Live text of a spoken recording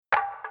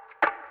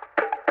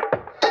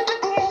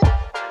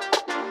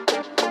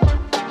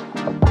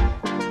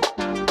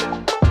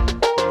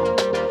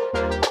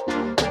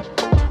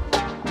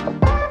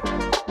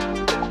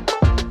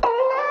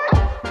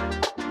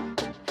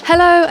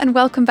Hello and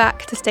welcome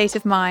back to State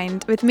of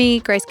Mind with me,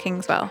 Grace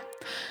Kingswell.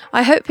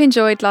 I hope you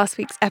enjoyed last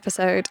week's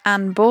episode,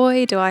 and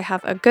boy, do I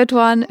have a good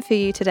one for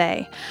you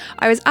today.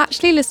 I was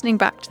actually listening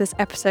back to this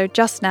episode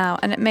just now,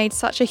 and it made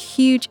such a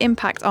huge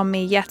impact on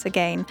me yet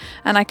again,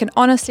 and I can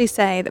honestly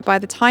say that by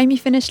the time you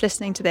finish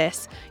listening to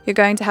this, you're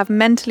going to have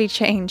mentally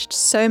changed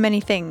so many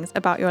things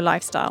about your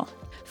lifestyle.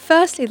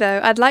 Firstly though,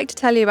 I'd like to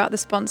tell you about the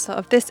sponsor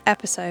of this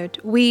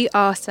episode, We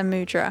Are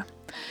Samudra.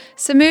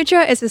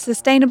 Samudra is a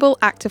sustainable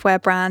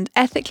activewear brand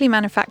ethically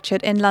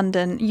manufactured in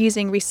London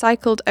using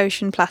recycled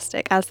ocean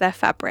plastic as their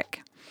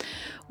fabric.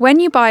 When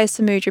you buy a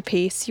Samudra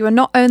piece, you are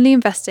not only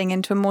investing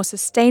into a more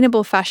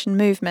sustainable fashion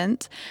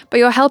movement, but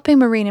you're helping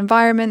marine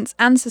environments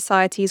and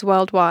societies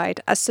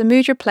worldwide, as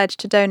Samudra pledged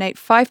to donate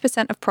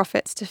 5% of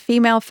profits to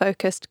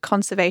female-focused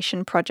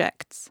conservation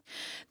projects.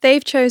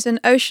 They've chosen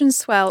Ocean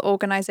Swell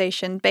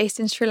organisation based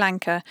in Sri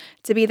Lanka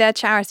to be their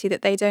charity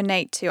that they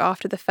donate to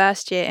after the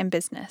first year in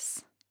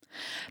business.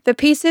 The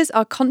pieces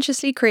are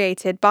consciously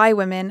created by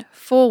women,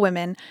 for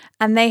women,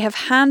 and they have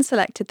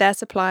hand-selected their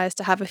suppliers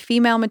to have a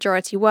female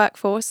majority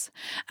workforce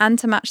and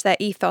to match their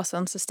ethos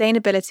on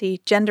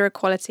sustainability, gender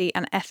equality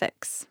and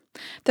ethics.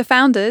 The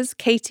founders,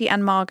 Katie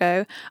and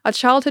Margot, are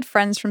childhood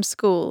friends from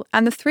school,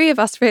 and the three of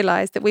us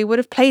realised that we would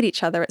have played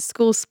each other at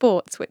school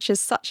sports, which is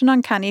such an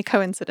uncanny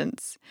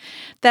coincidence.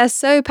 They're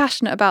so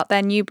passionate about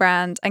their new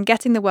brand and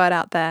getting the word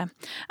out there,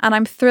 and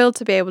I'm thrilled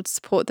to be able to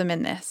support them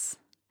in this.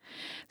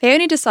 They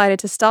only decided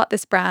to start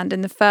this brand in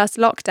the first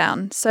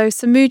lockdown, so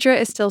Samudra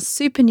is still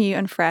super new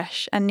and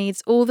fresh and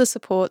needs all the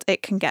support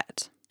it can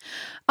get.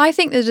 I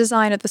think the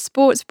design of the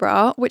sports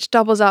bra, which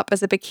doubles up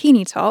as a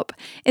bikini top,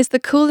 is the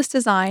coolest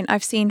design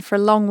I've seen for a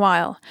long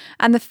while,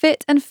 and the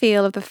fit and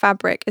feel of the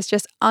fabric is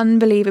just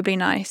unbelievably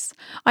nice.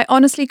 I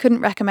honestly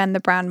couldn't recommend the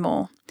brand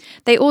more.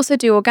 They also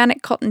do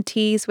organic cotton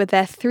tees with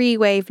their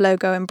 3-wave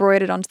logo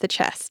embroidered onto the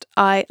chest.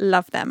 I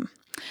love them.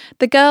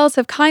 The girls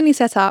have kindly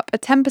set up a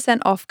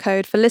 10% off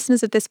code for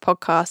listeners of this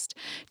podcast.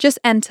 Just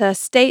enter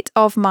State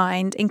of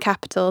Mind in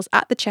capitals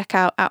at the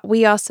checkout at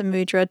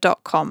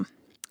wearesamudra.com.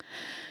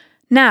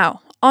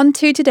 Now, on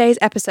to today's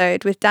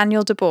episode with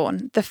Daniel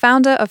DeBorn, the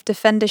founder of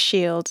Defender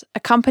Shield, a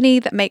company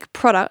that make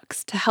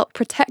products to help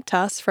protect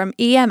us from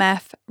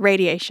EMF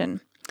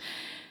radiation.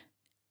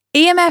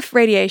 EMF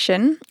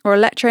radiation, or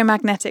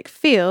electromagnetic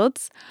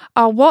fields,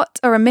 are what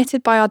are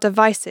emitted by our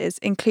devices,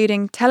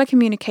 including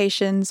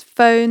telecommunications,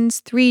 phones,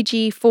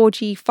 3G,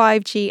 4G,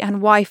 5G, and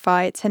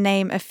Wi-Fi, to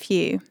name a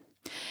few.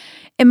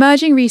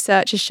 Emerging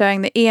research is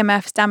showing that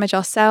EMFs damage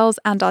our cells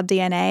and our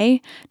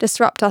DNA,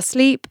 disrupt our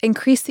sleep,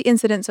 increase the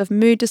incidence of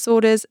mood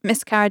disorders,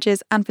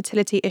 miscarriages, and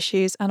fertility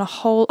issues, and a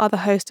whole other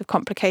host of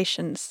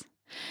complications.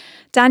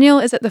 Daniel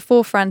is at the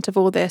forefront of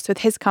all this with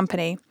his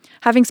company,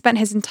 having spent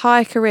his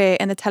entire career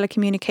in the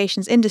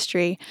telecommunications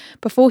industry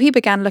before he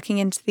began looking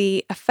into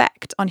the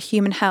effect on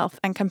human health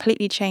and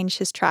completely changed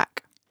his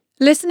track.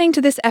 Listening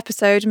to this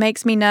episode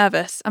makes me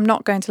nervous, I'm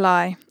not going to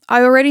lie.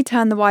 I already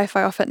turn the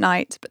Wi-Fi off at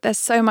night, but there's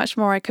so much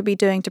more I could be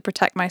doing to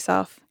protect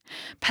myself.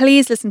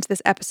 Please listen to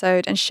this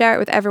episode and share it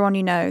with everyone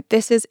you know.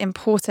 This is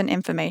important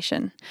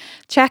information.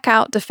 Check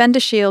out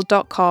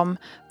defendershield.com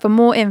for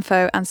more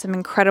info and some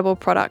incredible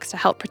products to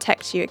help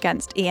protect you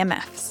against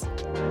EMFs.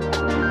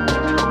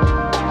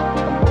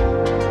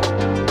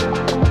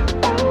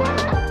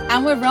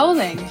 And we're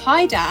rolling.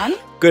 Hi, Dan.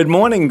 Good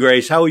morning,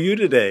 Grace. How are you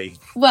today?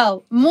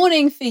 Well,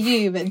 morning for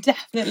you, but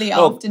definitely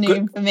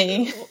afternoon for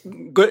me.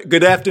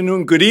 Good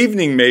afternoon, good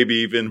evening, maybe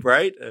even,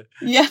 right?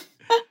 Yeah.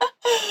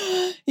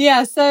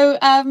 Yeah, so,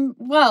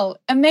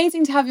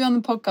 amazing to have you on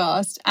the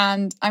podcast.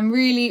 And I'm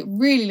really,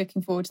 really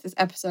looking forward to this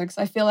episode because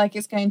I feel like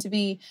it's going to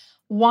be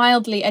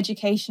wildly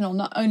educational,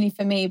 not only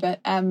for me, but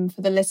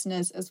for the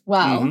listeners as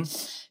well.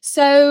 Mm-hmm.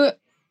 So,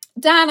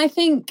 Dan, I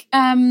think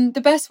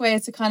the best way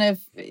is to kind of,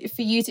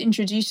 for you to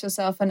introduce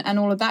yourself and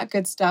all of that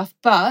good stuff.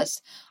 But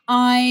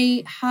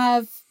I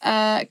have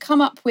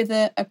come up with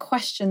a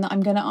question that I'm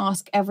going to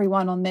ask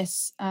everyone on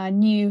this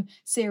new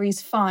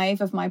series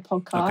 5 of my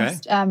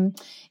podcast. Okay.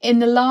 In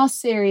the last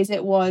series,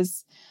 it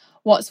was,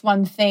 what's the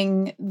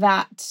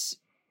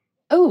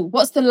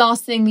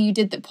last thing that you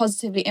did that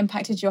positively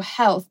impacted your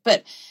health?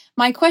 But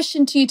my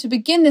question to you to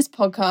begin this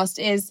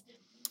podcast is,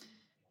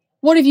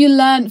 what have you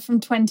learned from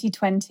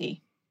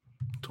 2020?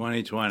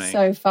 2020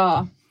 so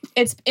far.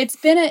 It's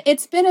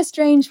been a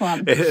strange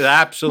one. It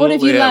absolutely. What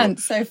have you learned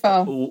so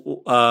far?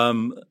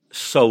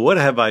 So what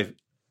have I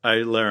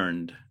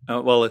learned?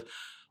 Well, it's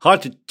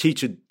hard to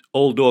teach an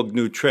old dog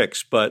new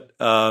tricks, but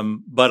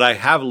I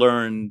have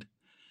learned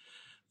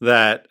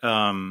that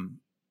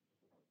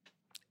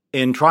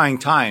in trying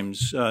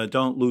times,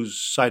 don't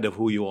lose sight of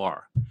who you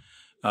are.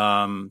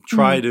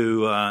 Try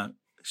to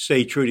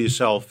stay true to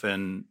yourself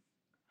and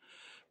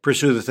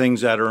pursue the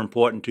things that are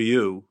important to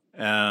you.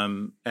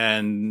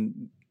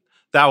 And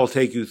that will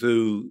take you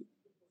through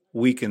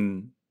weak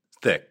and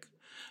thick.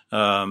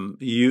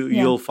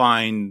 You'll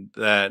find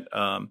that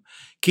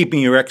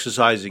keeping your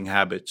exercising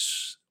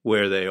habits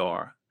where they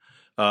are.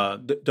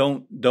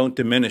 Don't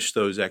diminish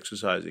those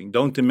exercising.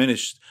 Don't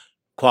diminish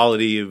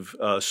quality of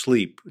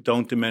sleep.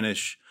 Don't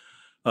diminish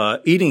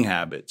eating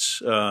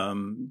habits.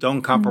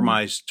 Don't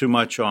compromise too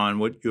much on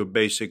what your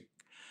basic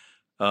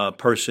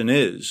person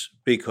is,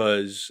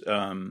 because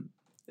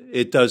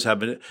it does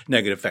have a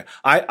negative effect.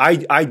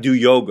 I do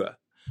yoga,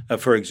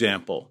 for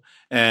example,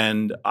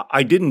 and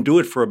I didn't do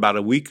it for about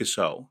a week or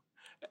so,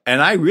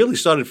 and I really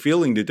started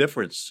feeling the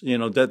difference.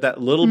 That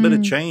little bit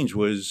of change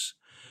was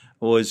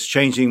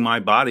changing my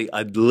body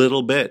a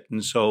little bit,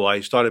 and so I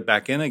started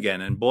back in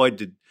again, and boy,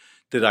 did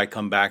I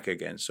come back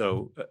again.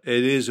 So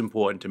it is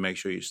important to make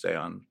sure you stay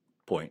on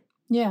point.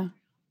 Yeah,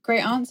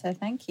 great answer.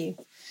 Thank you.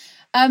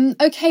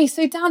 Okay,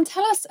 so Dan,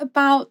 tell us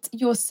about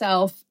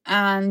yourself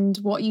and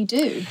what you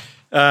do.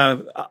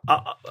 I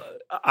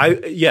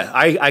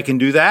can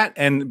do that.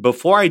 And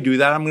before I do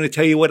that, I'm going to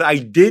tell you what I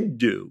did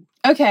do.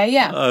 Okay,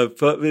 yeah.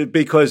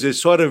 Because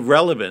it's sort of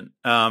relevant.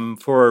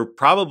 For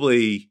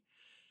probably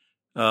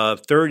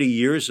 30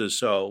 years or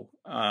so,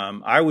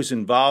 I was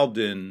involved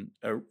in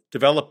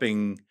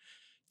developing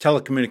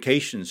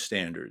telecommunications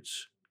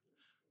standards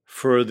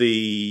for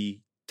the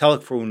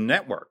telephone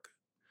network.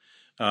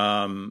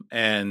 And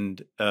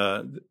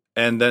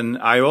then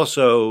I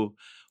also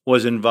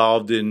was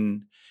involved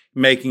in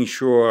making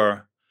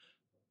sure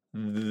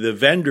the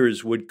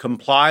vendors would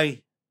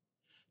comply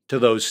to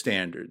those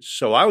standards.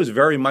 So I was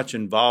very much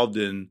involved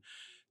in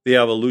the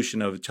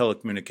evolution of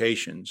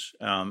telecommunications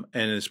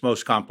in its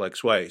most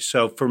complex way.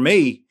 So for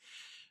me,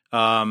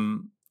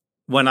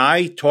 when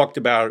I talked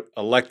about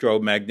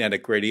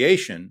electromagnetic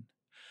radiation,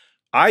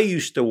 I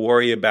used to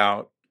worry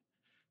about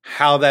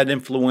how that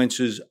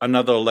influences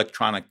another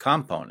electronic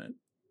component,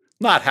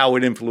 not how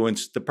it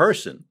influenced the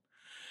person.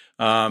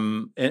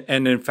 And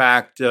in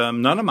fact,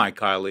 none of my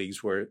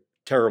colleagues were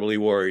terribly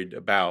worried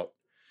about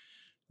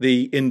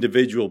the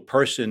individual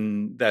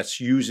person that's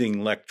using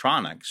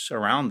electronics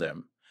around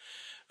them.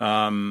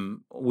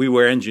 We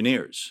were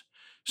engineers.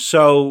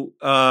 So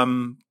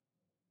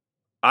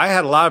I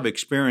had a lot of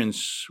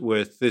experience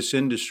with this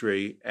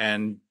industry,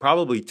 and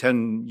probably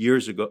 10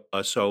 years ago,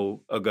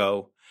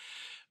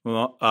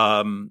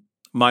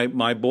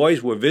 my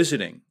boys were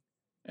visiting,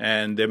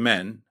 and they're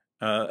men,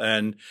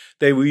 and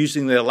they were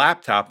using their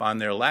laptop on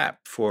their lap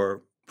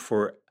for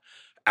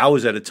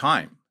hours at a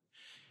time.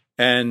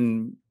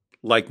 And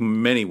like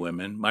many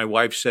women, my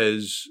wife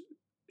says,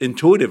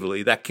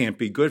 intuitively, that can't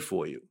be good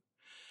for you.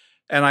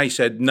 And I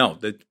said, no,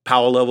 the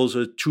power levels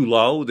are too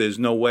low. There's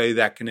no way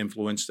that can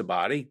influence the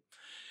body.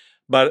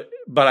 But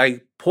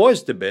I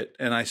paused a bit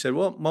and I said,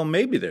 well,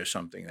 maybe there's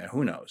something there.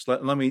 Who knows?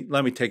 Let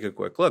me take a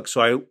quick look.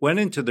 So I went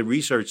into the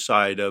research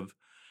side of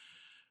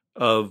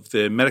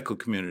the medical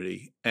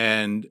community,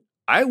 and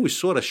I was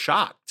sort of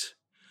shocked.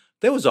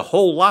 There was a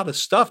whole lot of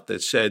stuff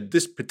that said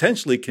this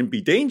potentially can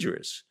be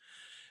dangerous.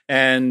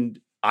 And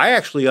I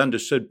actually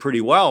understood pretty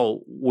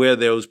well where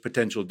those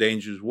potential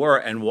dangers were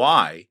and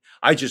why.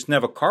 I just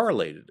never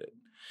correlated it.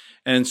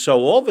 And so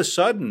all of a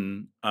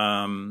sudden,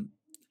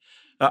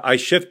 I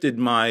shifted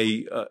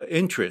my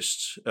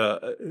interests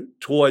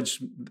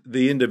towards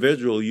the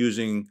individual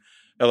using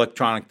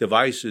electronic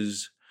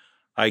devices.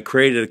 I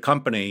created a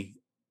company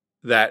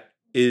that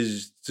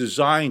is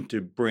designed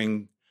to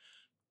bring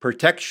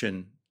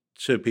protection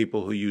to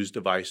people who use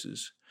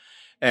devices.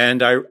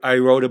 And I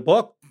wrote a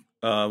book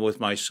with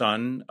my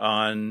son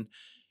on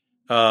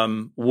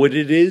what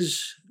it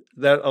is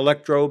that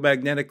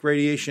electromagnetic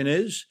radiation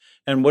is,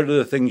 and what are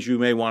the things you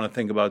may want to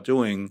think about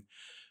doing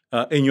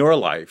in your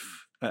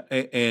life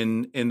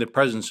in the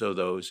presence of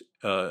those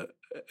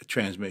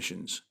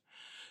transmissions.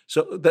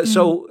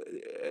 So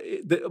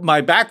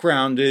my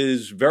background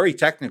is very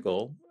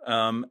technical,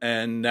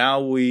 and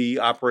now we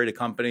operate a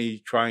company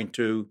trying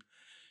to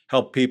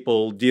help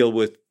people deal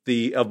with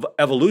the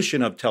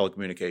evolution of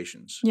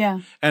telecommunications. Yeah.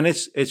 And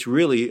it's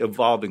really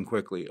evolving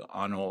quickly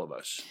on all of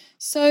us.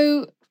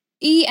 So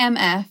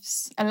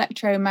EMFs,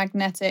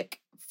 electromagnetic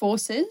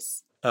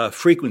forces?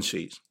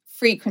 Frequencies.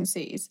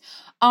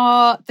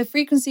 Are the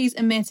frequencies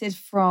emitted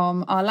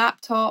from our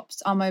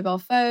laptops, our mobile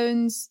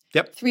phones?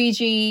 Yep.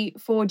 3G,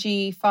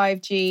 4G,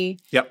 5G?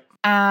 Yep.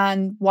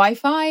 And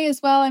Wi-Fi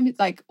as well? I mean,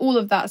 like all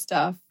of that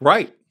stuff.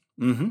 Right.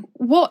 Mm-hmm.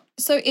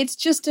 So it's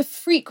just a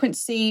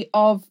frequency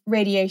of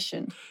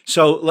radiation.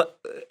 So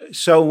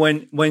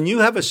when you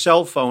have a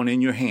cell phone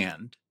in your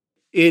hand,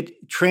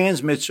 it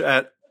transmits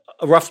at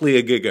roughly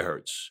a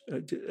gigahertz.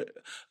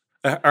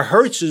 A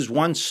hertz is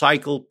 1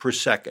 cycle per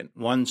second.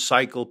 1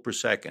 cycle per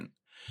second.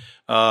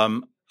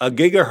 A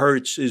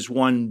gigahertz is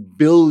 1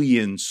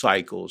 billion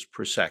cycles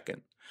per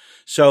second.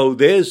 So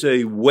there's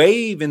a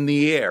wave in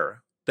the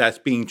air that's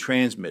being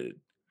transmitted,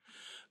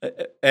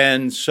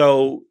 and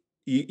so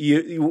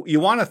you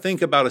want to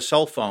think about a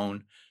cell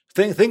phone.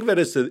 Think of it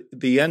as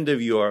the end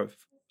of your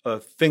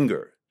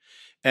finger,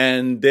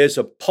 and there's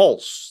a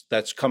pulse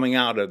that's coming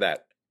out of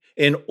that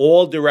in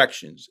all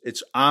directions.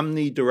 It's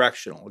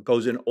omnidirectional. It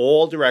goes in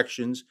all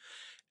directions,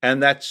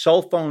 and that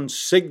cell phone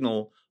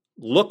signal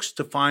looks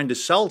to find a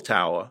cell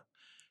tower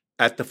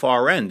at the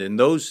far end. And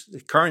those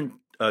current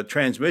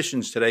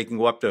transmissions today can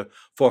go up to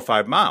 4 or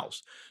 5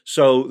 miles.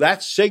 So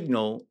that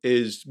signal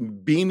is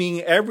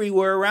beaming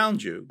everywhere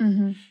around you.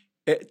 Mm-hmm.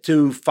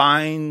 to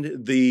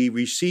find the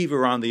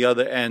receiver on the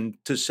other end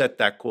to set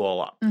that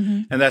call up.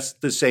 Mm-hmm. And that's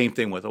the same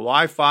thing with a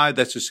Wi-Fi.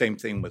 That's the same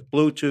thing with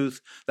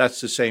Bluetooth.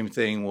 That's the same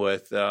thing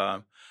with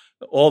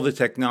all the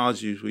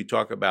technologies we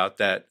talk about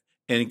that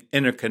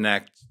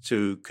interconnect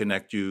to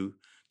connect you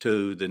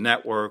to the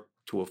network,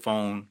 to a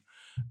phone,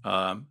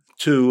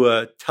 to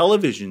a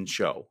television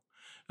show,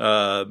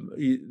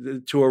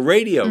 to a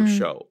radio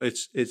show.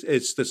 It's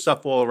the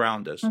stuff all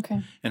around us,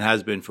 and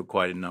has been for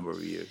quite a number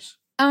of years.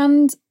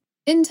 And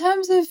in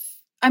terms of,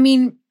 I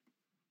mean,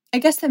 I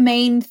guess the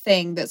main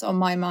thing that's on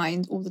my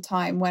mind all the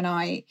time when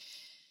I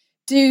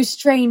do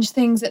strange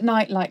things at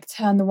night, like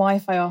turn the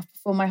Wi-Fi off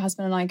before my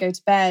husband and I go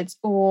to bed,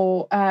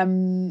 or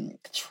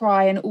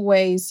try and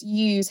always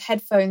use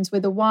headphones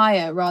with a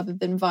wire rather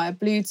than via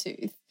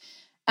Bluetooth,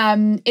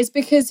 is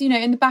because,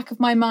 in the back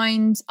of my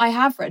mind, I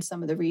have read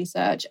some of the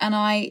research and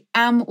I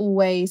am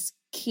always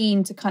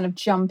keen to kind of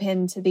jump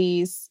into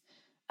these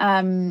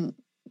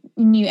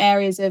new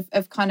areas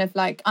of kind of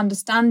like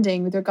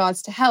understanding with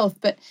regards to health.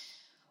 But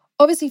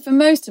obviously for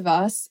most of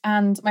us,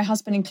 and my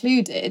husband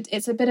included,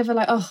 it's a bit of a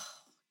like, oh,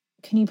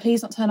 can you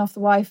please not turn off the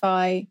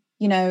Wi-Fi?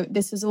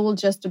 This is all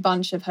just a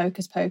bunch of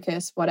hocus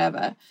pocus,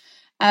 whatever.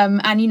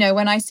 And,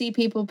 when I see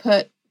people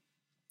put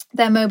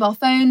their mobile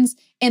phones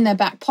in their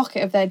back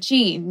pocket of their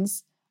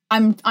jeans,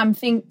 I'm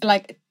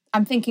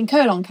thinking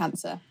colon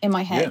cancer in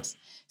my head. Yeah.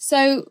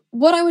 So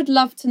what I would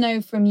love to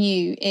know from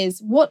you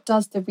is, what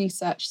does the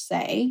research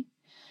say?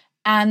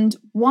 And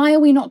why are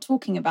we not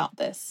talking about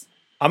this?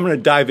 I'm going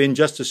to dive in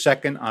just a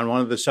second on one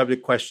of the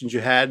subject questions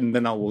you had, and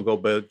then I will go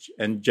back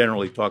and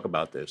generally talk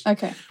about this.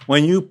 Okay.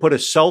 When you put a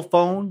cell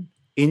phone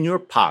in your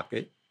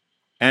pocket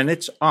and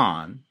it's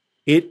on,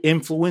 it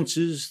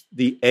influences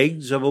the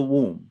eggs of a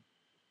womb,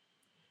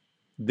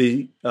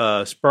 the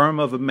sperm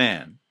of a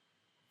man.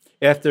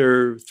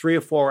 After 3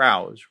 or 4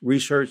 hours,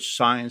 research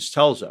science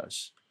tells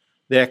us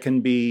there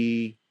can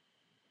be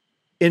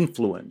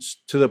influence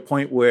to the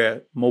point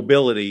where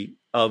mobility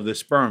of the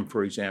sperm,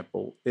 for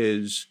example,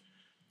 is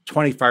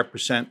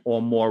 25%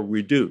 or more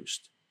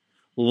reduced.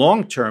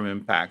 Long-term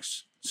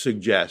impacts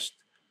suggest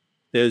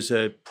there's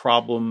a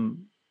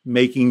problem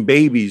making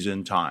babies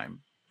in time.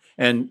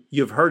 And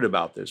you've heard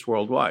about this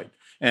worldwide.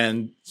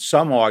 And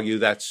some argue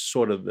that's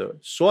sort of the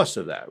source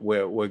of that,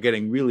 where we're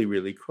getting really,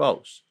 really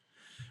close.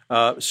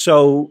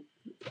 So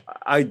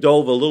I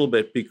dove a little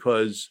bit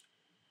because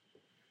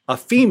a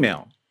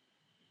female,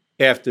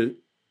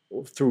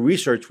 through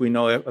research, we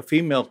know a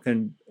female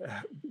can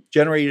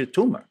generate a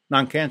tumor,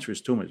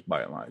 non-cancerous tumors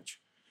by and large.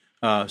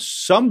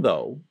 Some,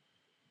 though,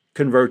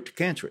 convert to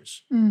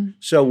cancerous.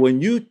 So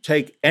when you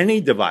take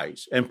any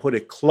device and put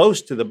it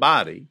close to the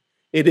body,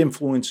 it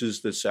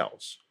influences the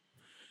cells.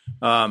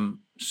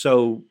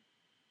 So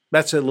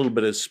that's a little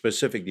bit of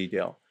specific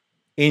detail.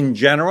 In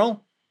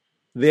general,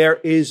 there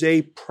is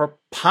a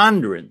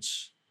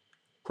preponderance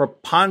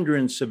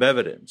of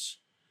evidence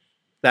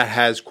that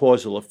has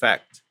causal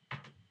effect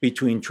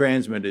between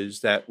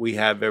transmitters that we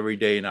have every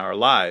day in our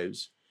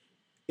lives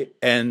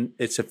and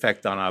its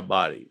effect on our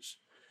bodies.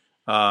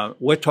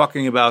 We're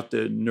talking about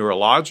the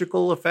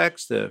neurological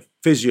effects, the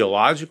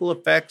physiological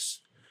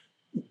effects.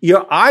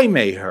 Your eye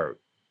may hurt.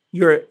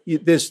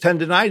 There's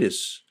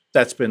tendinitis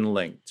that's been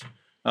linked.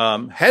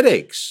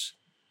 Headaches.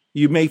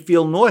 You may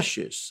feel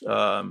nauseous.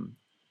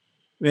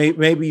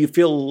 Maybe you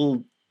feel a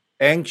little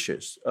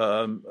anxious,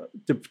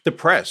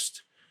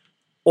 depressed.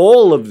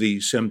 All of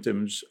these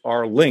symptoms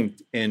are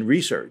linked in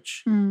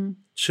research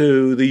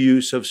to the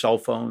use of cell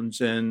phones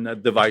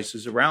and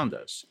devices around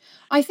us.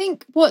 I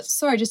think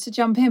sorry, just to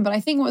jump in, but I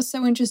think what's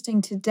so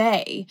interesting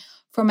today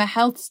from a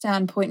health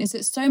standpoint is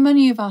that so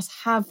many of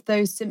us have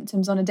those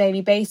symptoms on a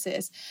daily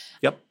basis.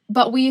 Yep.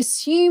 But we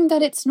assume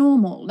that it's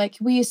normal. Like,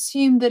 we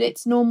assume that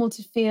it's normal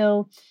to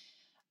feel,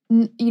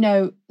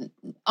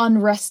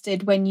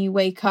 unrested when you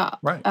wake up.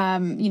 Right.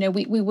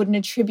 We wouldn't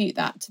attribute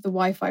that to the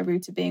Wi-Fi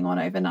router being on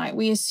overnight.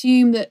 We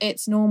assume that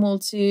it's normal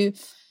to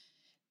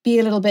be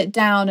a little bit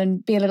down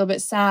and be a little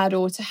bit sad,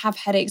 or to have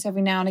headaches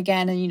every now and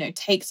again and,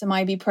 take some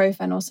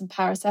ibuprofen or some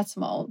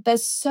paracetamol.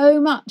 There's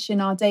so much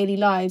in our daily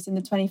lives in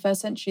the 21st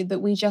century that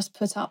we just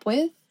put up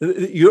with.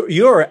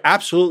 You're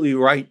absolutely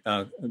right,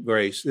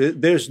 Grace.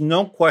 There's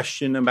no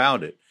question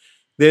about it.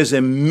 There's a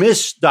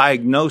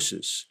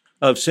misdiagnosis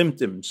of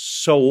symptoms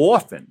so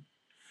often.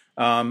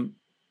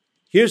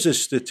 Here's a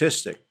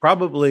statistic.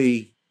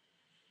 Probably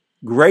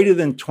greater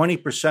than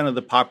 20% of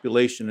the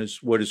population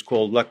is what is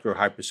called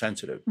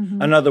electrohypersensitive.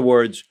 Mm-hmm. In other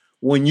words,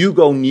 when you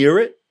go near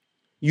it,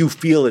 you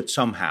feel it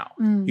somehow.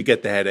 You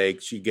get the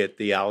headaches, you get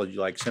the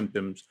allergy-like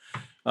symptoms,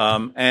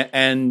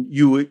 and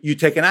you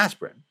take an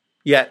aspirin,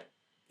 yet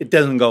it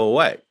doesn't go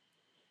away.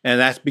 And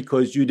that's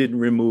because you didn't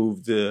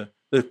remove the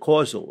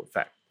causal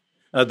effect,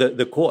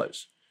 the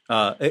cause.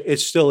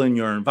 It's still in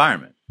your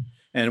environment.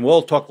 And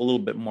we'll talk a little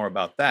bit more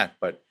about that.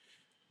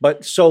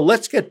 But so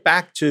let's get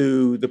back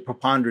to the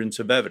preponderance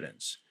of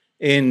evidence.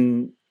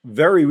 In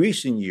very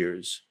recent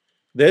years,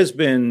 there's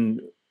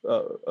been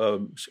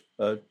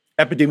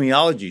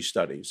epidemiology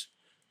studies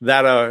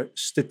that are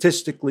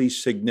statistically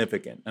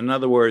significant. In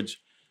other words,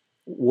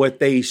 what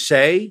they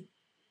say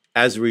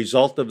as a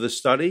result of the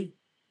study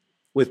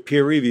with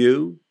peer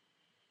review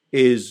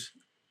is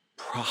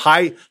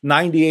high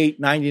 98,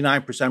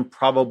 99%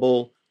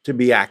 probable to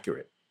be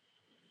accurate.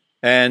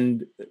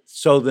 And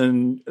so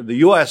then the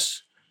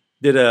U.S.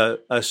 did a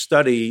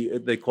study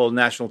they call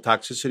National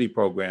Toxicity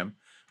Program,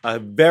 a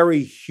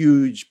very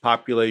huge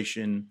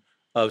population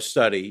of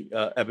study,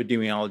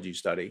 epidemiology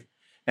study.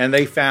 And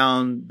they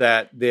found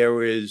that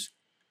there is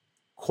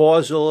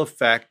causal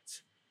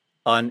effect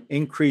on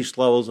increased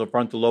levels of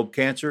frontal lobe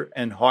cancer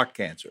and heart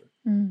cancer,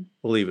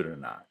 believe it or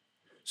not.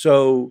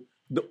 So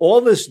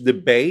all this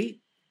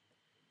debate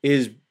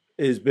is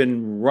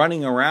been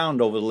running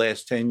around over the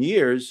last 10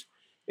 years.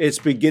 It's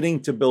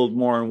beginning to build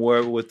more and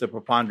more with the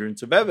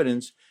preponderance of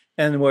evidence.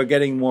 And we're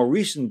getting more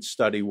recent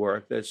study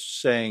work that's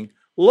saying,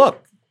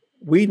 look,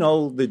 we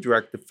know the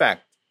direct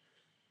effect.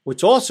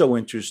 What's also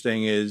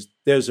interesting is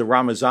there's a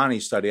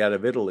Ramazzani study out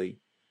of Italy,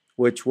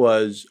 which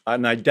was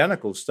an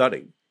identical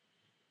study.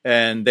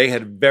 And they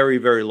had very,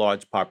 very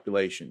large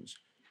populations.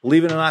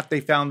 Believe it or not,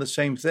 they found the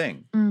same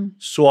thing.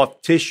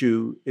 Soft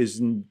tissue is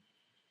in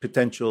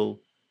potential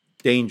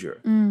danger.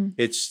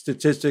 It's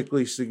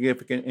statistically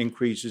significant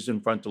increases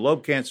in frontal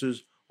lobe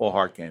cancers or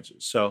heart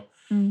cancers. So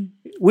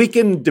we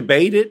can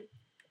debate it,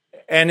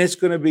 and it's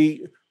going to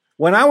be...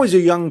 When I was a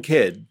young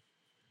kid,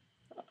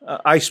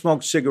 I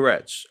smoked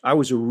cigarettes. I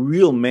was a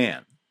real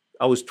man.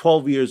 I was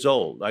 12 years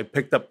old. I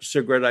picked up a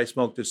cigarette. I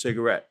smoked a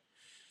cigarette.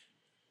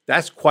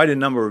 That's quite a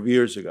number of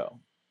years ago.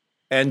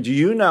 And do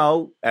you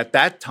know, at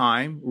that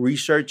time,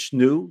 research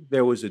knew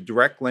there was a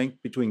direct link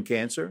between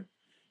cancer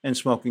and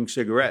smoking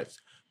cigarettes.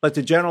 But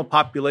the general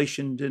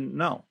population didn't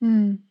know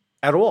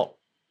at all.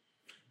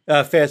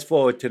 Fast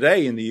forward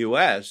today in the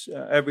U.S.,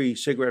 every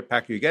cigarette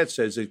pack you get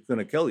says it's going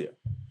to kill you.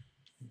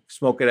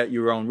 Smoke it at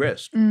your own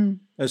risk.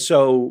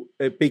 So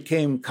it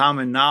became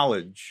common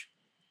knowledge.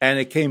 And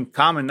it became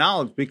common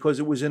knowledge because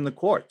it was in the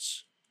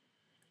courts.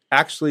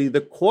 Actually,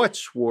 the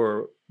courts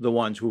were the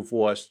ones who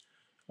forced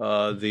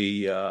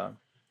the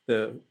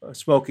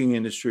smoking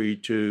industry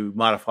to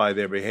modify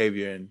their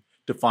behavior and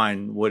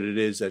define what it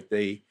is that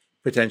they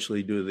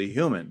potentially do to the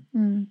human.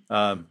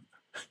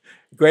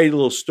 Great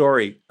little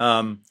story.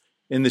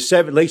 In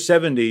the late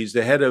 70s,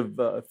 the head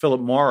of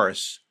Philip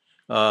Morris,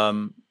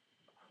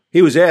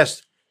 he was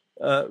asked,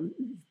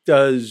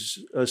 does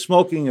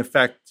smoking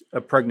affect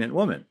a pregnant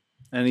woman?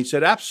 And he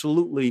said,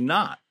 absolutely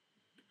not.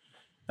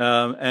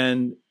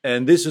 And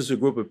this is a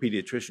group of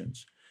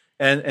pediatricians.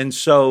 And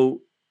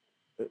so,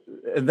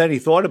 and then he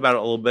thought about it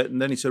a little bit, and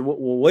then he said, well,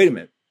 wait a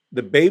minute.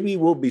 The baby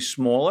will be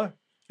smaller,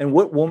 and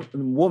what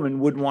woman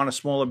wouldn't want a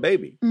smaller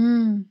baby?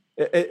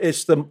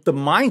 It's the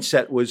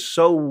mindset was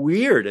so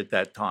weird at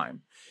that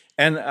time.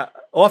 And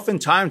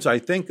oftentimes I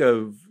think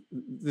of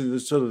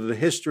sort of the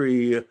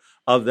history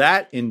of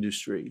that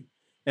industry,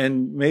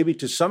 and maybe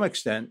to some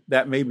extent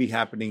that may be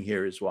happening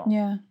here as well.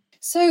 Yeah.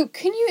 So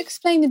can you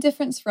explain the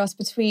difference for us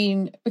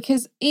between,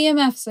 because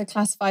EMFs are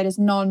classified as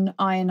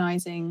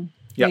non-ionizing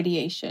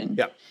radiation.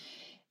 Yeah.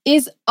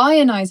 Is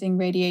ionizing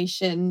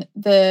radiation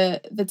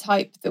the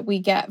type that we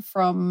get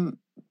from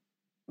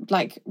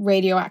like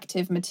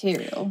radioactive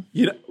material?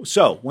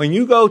 So when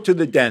you go to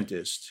the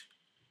dentist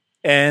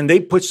and they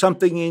put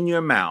something in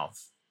your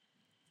mouth,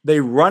 they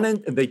run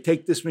in, they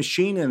take this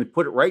machine and they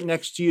put it right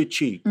next to your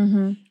cheek,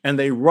 and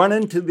they run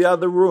into the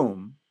other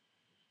room,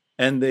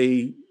 and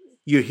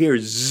you hear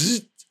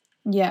zzz.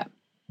 Yeah.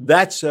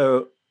 That's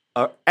a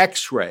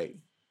X-ray.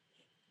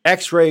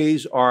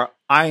 X-rays are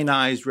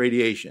ionized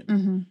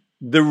radiation.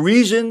 The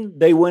reason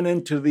they went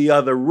into the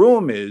other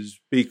room is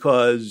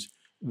because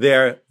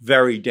they're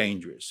very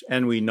dangerous,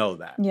 and we know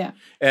that. Yeah.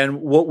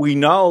 And what we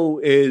know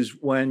is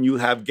when you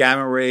have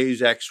gamma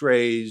rays,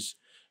 X-rays,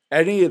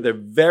 any of the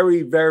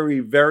very, very,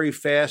 very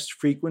fast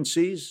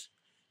frequencies,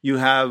 you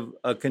have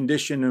a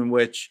condition in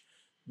which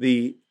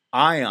the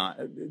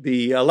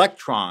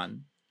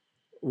electron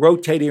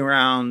rotating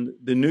around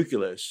the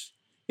nucleus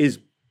is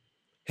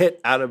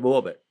hit out of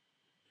orbit.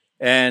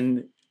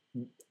 And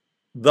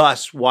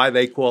thus why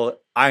they call it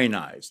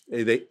ionized.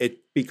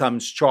 It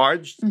becomes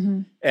charged,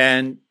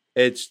 and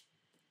it's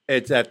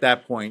at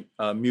that point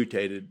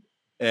mutated,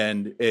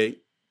 and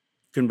it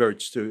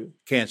converts to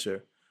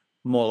cancer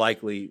more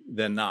likely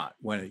than not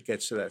when it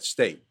gets to that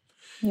state.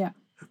 Yeah.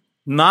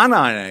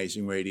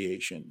 Non-ionizing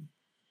radiation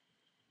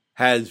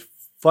has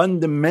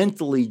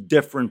fundamentally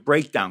different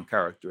breakdown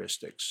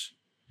characteristics.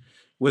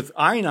 With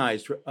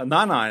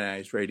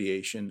non-ionized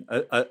radiation,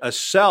 a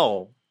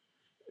cell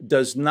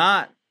does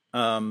not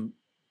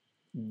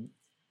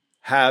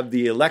have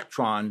the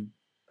electron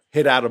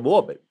hit out of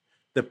orbit.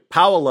 The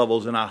power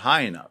levels are not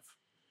high enough.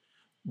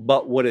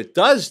 But what it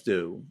does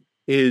do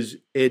is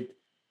it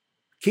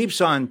keeps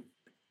on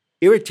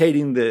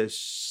irritating the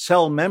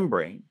cell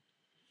membrane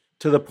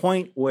to the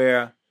point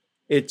where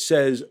it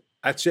says,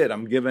 that's it,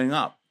 I'm giving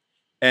up.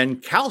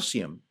 And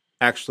calcium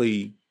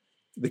actually,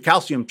 the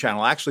calcium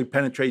channel actually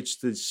penetrates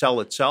the cell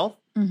itself.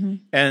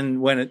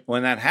 And when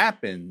that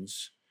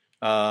happens,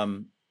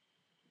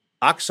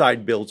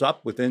 oxide builds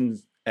up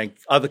within, and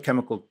other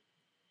chemical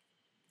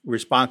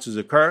responses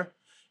occur,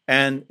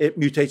 and it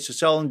mutates the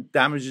cell and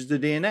damages the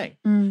DNA.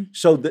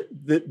 So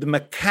the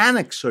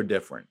mechanics are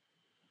different,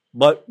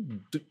 but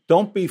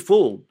don't be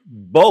fooled.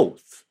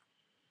 Both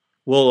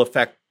will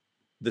affect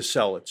the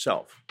cell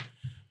itself.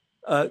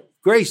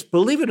 Grace,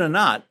 believe it or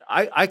not,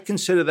 I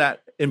consider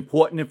that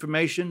important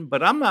information,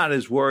 but I'm not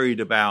as worried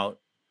about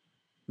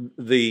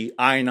the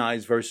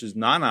ionized versus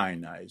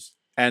non-ionized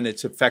and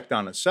its effect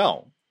on a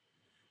cell,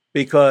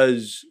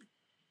 because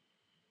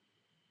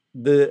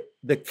the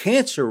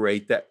cancer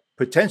rate that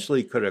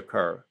potentially could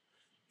occur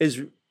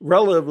is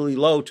relatively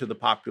low to the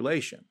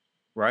population,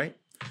 right?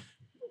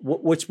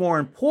 What's more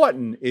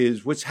important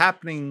is what's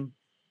happening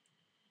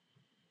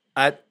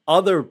at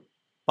other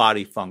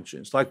body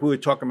functions, like we were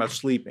talking about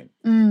sleeping.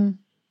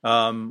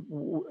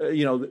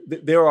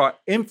 There are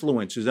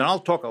influences, and I'll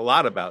talk a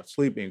lot about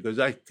sleeping because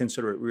I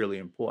consider it really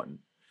important.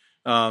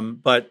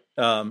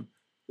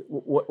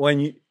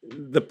 When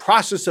the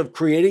process of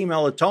creating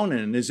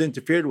melatonin is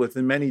interfered with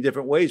in many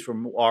different ways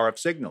from RF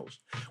signals.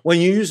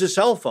 When you use a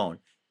cell phone,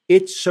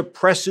 it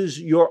suppresses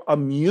your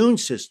immune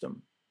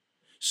system.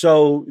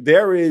 So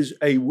there is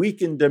a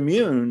weakened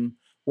immune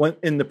when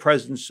in the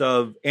presence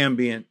of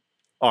ambient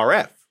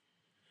RF.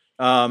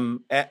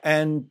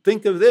 And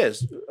think of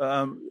this,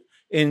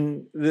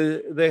 in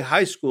the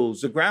high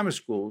schools, the grammar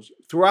schools,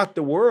 throughout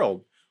the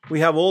world, we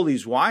have all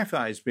these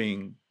Wi-Fi's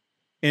being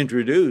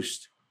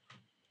introduced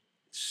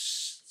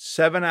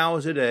 7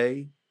 hours a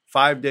day,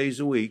 5 days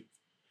a week.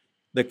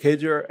 The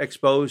kids are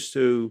exposed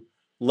to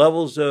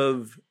levels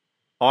of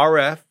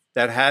RF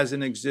that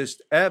hasn't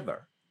existed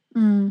ever.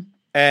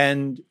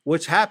 And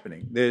what's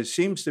happening? There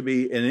seems to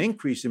be an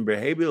increase in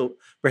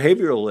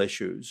behavioral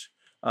issues,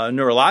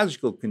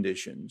 neurological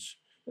conditions,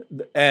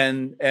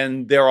 and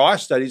there are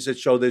studies that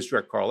show this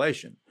direct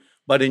correlation.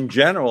 But in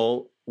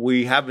general,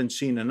 we haven't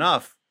seen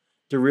enough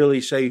to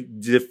really say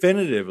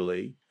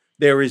definitively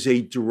there is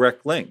a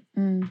direct link.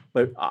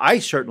 But I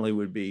certainly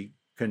would be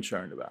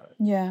concerned about it.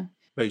 Yeah.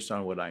 Based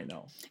on what I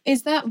know.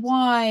 Is that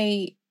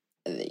why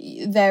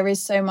there is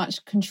so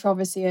much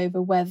controversy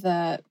over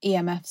whether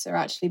EMFs are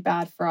actually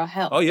bad for our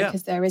health? Oh, yeah.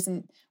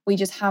 Because we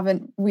just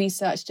haven't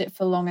researched it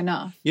for long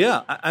enough.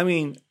 Yeah. I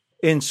mean,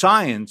 in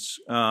science,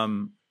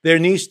 there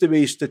needs to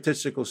be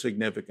statistical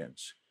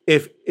significance.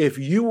 If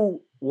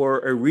you were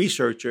a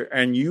researcher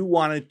and you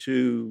wanted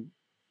to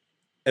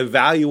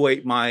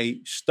evaluate my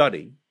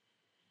study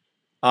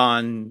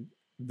on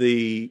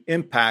the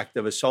impact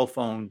of a cell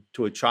phone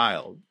to a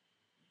child,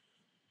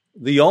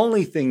 the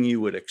only thing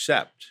you would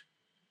accept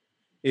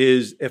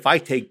is if I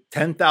take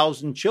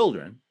 10,000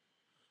 children,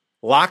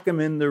 lock them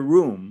in the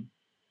room,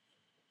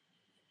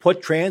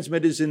 put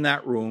transmitters in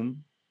that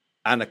room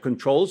on a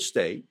controlled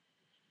state,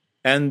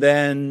 and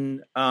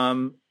then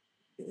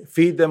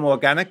feed them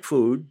organic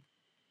food,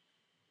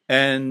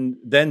 and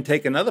then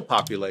take another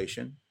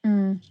population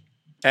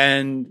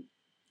and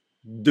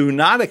do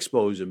not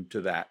expose them to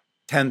that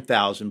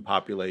 10,000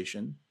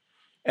 population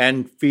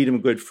and feed them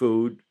good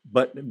food,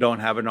 but don't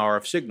have an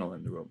RF signal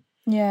in the room.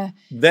 Yeah.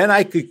 Then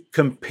I could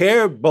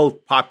compare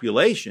both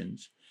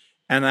populations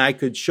and I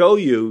could show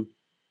you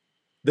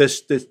the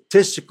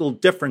statistical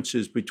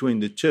differences between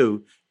the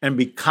two and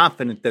be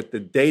confident that the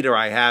data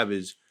I have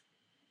is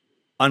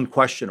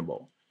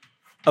unquestionable.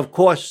 Of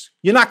course,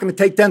 you're not going to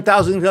take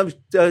 10,000 of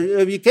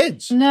your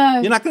kids.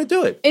 No. You're not going to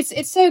do it.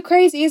 It's so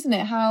crazy, isn't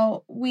it,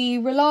 how we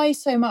rely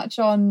so much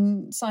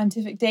on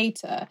scientific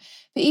data.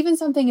 But even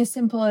something as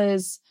simple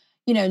as,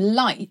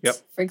 light,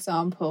 for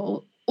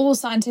example, all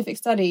scientific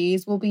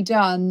studies will be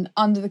done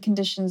under the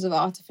conditions of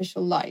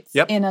artificial light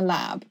in a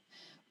lab.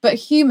 But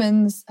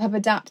humans have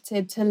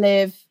adapted to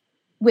live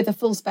with a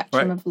full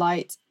spectrum of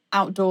light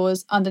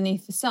outdoors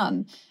underneath the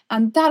sun.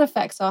 And that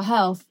affects our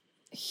health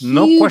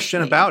hugely. No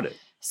question about it.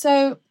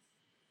 So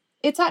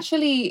it's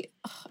actually,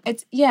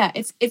 it's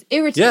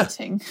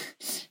irritating.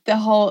 The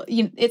whole,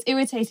 it's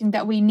irritating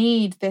that we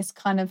need this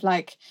kind of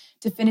like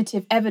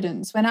definitive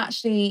evidence when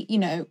actually,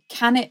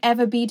 can it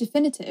ever be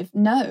definitive?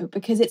 No,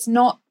 because it's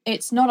not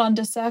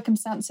under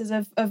circumstances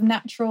of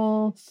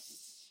natural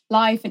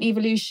life and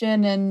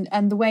evolution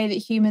and the way that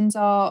humans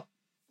are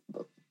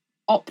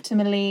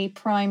optimally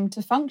primed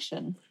to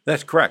function.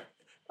 That's correct.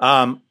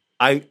 I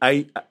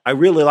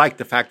really like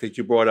the fact that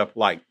you brought up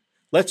light.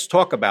 Let's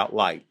talk about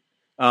light.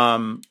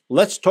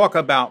 Let's talk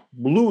about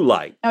blue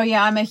light. Oh,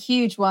 yeah, I'm a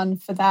huge one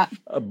for that.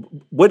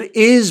 What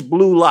is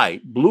blue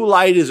light? Blue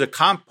light is a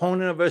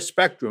component of a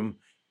spectrum.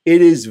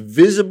 It is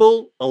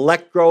visible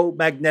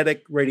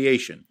electromagnetic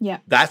radiation. Yeah.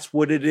 That's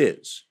what it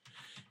is.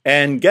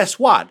 And guess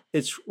what?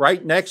 It's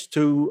right next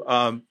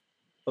to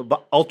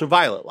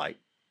ultraviolet light.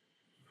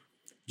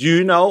 Do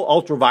you know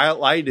ultraviolet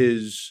light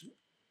is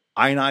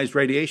ionized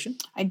radiation?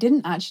 I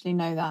didn't actually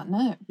know that,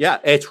 no. Yeah,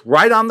 it's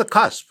right on the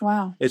cusp.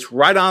 Wow. It's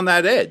right on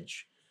that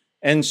edge.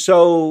 And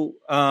so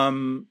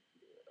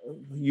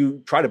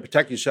you try to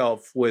protect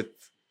yourself with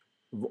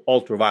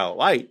ultraviolet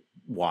light.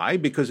 Why?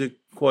 Because it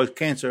causes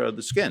cancer of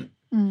the skin.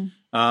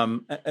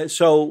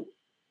 So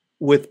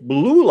with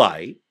blue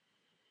light,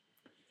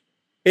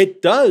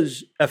 it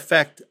does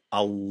affect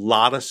a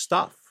lot of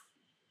stuff.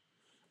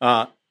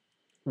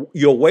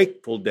 your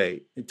wakeful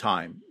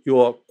time,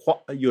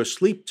 your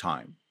sleep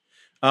time.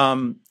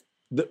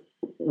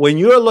 When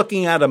you're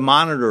looking at a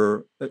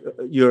monitor,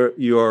 your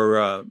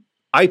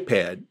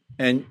iPad,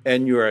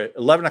 and you're at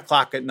 11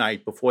 o'clock at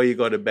night before you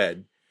go to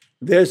bed,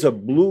 there's a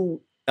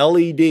blue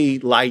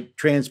LED light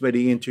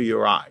transmitting into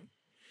your eye.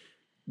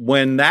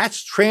 When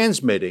that's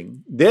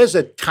transmitting, there's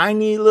a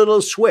tiny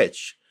little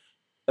switch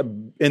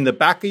in the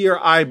back of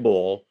your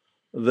eyeball,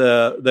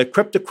 the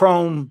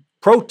cryptochrome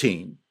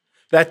protein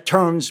that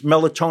turns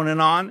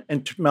melatonin on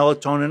and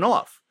melatonin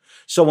off.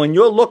 So when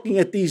you're looking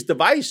at these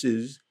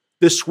devices,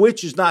 the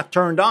switch is not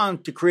turned on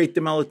to create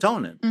the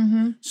melatonin.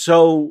 Mm-hmm.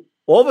 So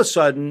all of a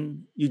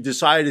sudden, you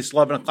decide it's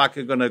 11 o'clock,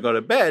 you're going to go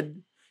to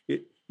bed.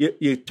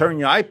 You turn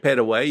your iPad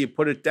away, you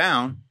put it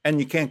down, and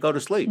you can't go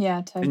to sleep. Yeah,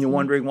 totally. And you're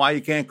wondering why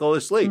you can't go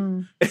to sleep.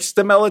 It's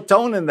the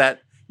melatonin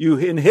that you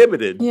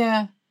inhibited.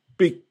 Yeah.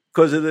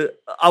 Because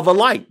of a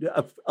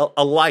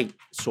light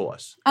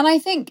source. And I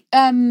think,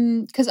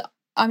 because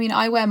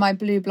I wear my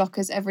blue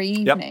blockers every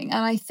evening,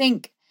 and I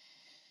think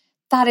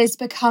that is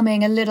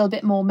becoming a little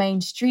bit more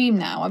mainstream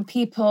now, and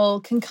people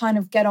can kind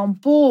of get on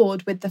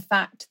board with the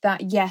fact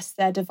that, yes,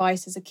 their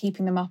devices are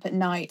keeping them up at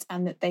night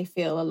and that they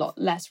feel a lot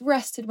less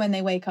rested when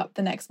they wake up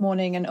the next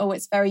morning. And,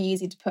 it's very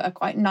easy to put a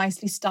quite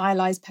nicely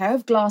stylized pair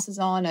of glasses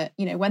on at,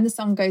 when the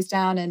sun goes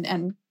down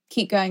and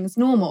keep going as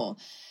normal.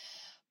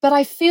 But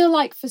I feel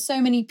like for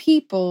so many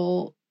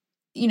people,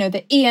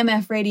 the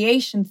EMF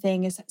radiation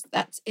thing it's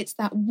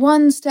that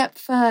one step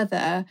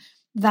further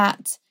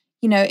that,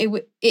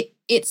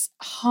 it's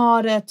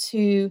harder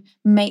to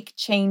make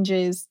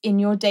changes in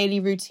your daily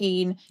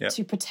routine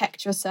to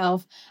protect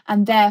yourself.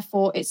 And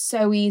therefore, it's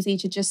so easy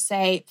to just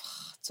say,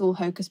 it's all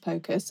hocus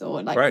pocus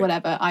or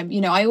whatever.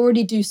 I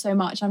already do so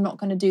much. I'm not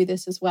going to do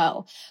this as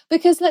well.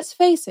 Because let's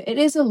face it, it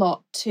is a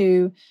lot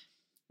to,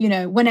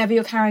 whenever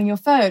you're carrying your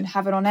phone,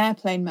 have it on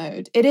airplane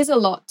mode. It is a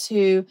lot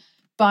to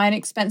buy an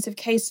expensive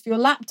case for your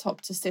laptop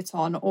to sit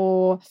on,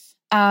 or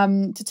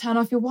to turn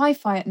off your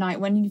Wi-Fi at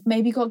night when you've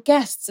maybe got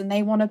guests and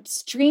they want to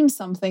stream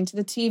something to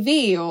the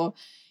TV, or,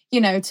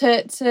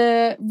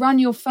 to run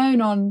your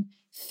phone on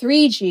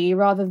 3G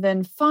rather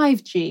than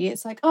 5G.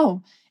 It's like,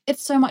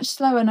 it's so much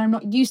slower and I'm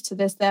not used to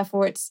this.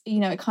 Therefore, it's,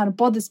 it kind of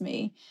bothers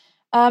me.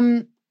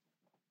 I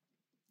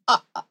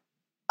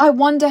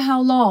wonder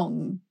how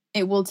long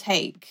it will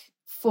take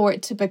for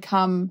it to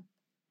become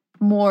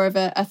more of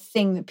a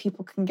thing that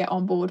people can get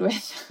on board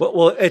with.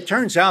 Well, it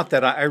turns out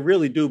that I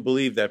really do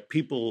believe that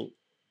people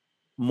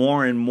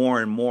more and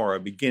more and more are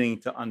beginning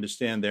to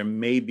understand there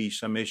may be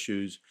some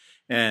issues,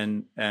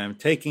 and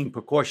taking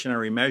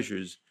precautionary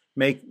measures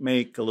make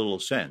a little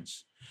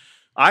sense.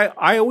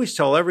 I always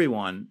tell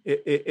everyone,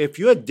 if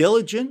you're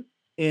diligent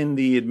in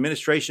the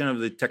administration of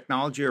the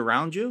technology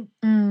around you,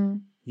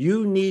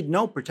 you need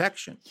no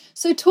protection.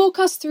 So talk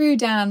us through,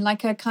 Dan,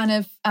 like a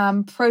kind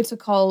of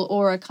protocol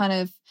or a kind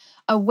of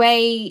a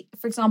way,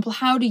 for example,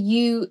 how do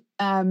you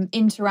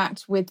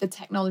interact with the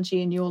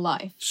technology in your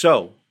life?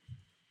 So,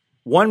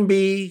 one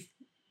bee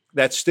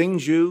that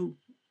stings you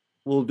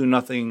will do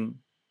nothing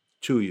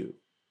to you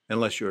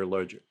unless you're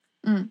allergic.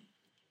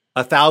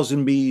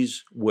 1,000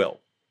 bees will.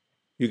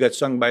 You got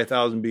stung by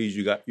 1,000 bees,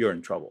 you're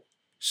in trouble.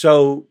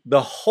 So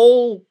the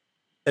whole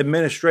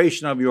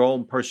administration of your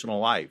own personal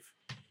life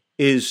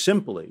is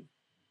simply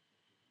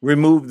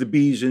remove the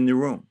bees in the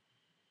room.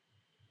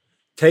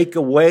 Take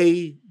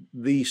away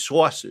the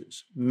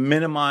sources,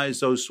 minimize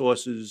those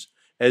sources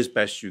as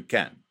best you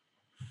can.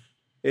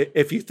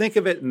 If you think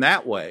of it in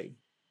that way,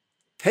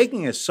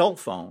 taking a cell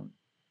phone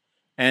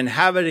and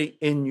having it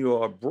in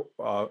your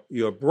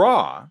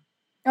bra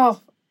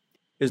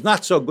is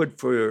not so good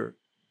for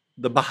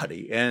the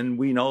body. And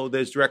we know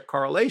there's direct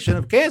correlation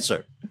of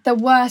cancer. The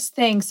worst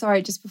thing,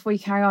 sorry, just before you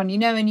carry on,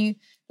 when you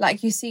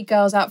see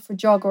girls out for a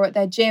jog or at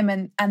their gym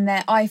and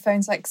their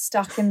iPhone's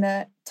stuck in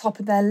the top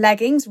of their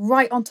leggings,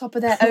 right on top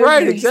of their ovaries.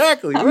 Right,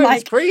 exactly. Right.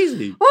 It's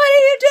crazy. What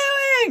are you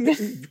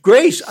doing?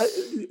 Grace,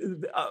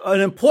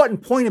 an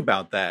important point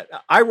about that.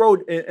 I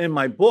wrote in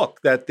my book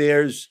that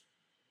there's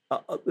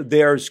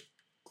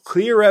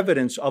clear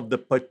evidence of the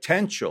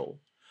potential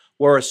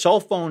where a cell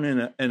phone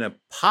in a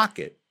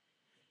pocket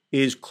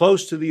is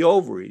close to the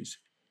ovaries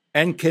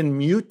and can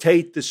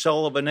mutate the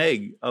cell of an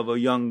egg of a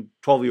young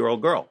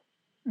 12-year-old girl.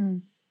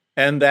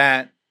 And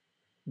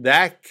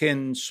that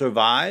can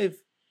survive.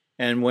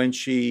 And when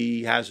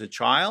she has a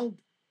child,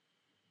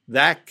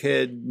 that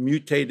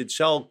mutated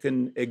cell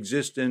can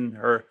exist in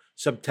her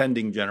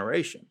subtending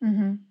generation.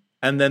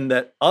 And then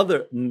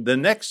the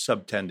next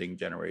subtending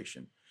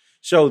generation.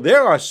 So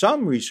there are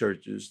some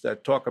researchers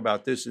that talk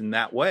about this in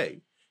that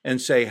way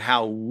and say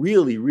how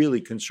really, really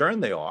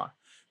concerned they are,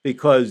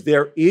 because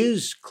there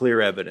is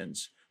clear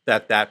evidence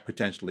that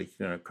potentially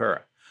can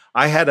occur.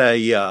 I had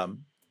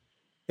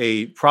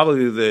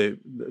probably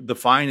the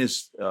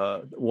finest,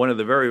 one of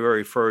the very,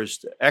 very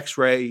first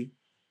X-ray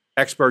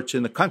experts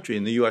in the country,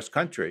 in the U.S.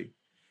 country,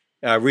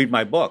 read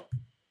my book.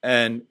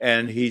 And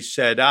he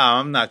said,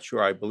 I'm not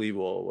sure I believe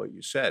all what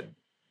you said.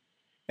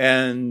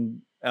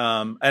 And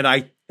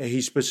And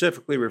he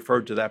specifically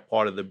referred to that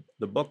part of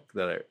the book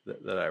that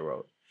I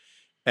wrote.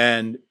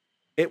 And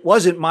it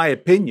wasn't my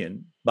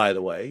opinion, by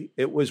the way.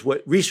 It was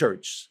what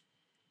research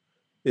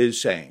is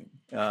saying.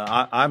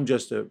 I'm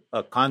just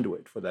a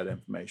conduit for that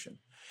information.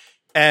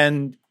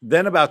 And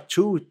then about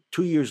two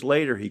years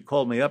later, he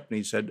called me up and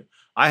he said,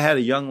 I had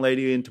a young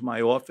lady into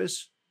my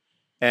office,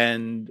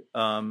 and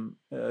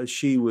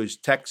she was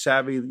tech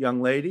savvy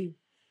young lady.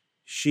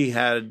 She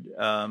had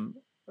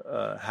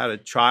had a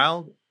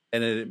child,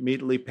 and it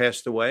immediately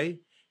passed away,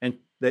 and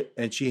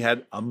she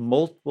had a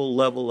multiple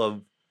level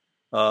of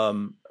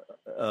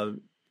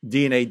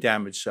DNA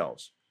damaged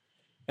cells,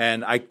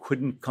 and I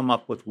couldn't come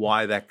up with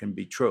why that can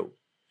be true.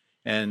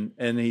 And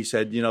he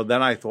said,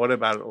 then I thought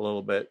about it a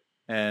little bit,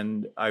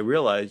 and I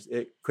realized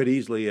it could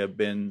easily have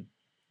been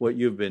what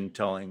you've been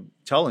telling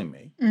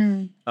me.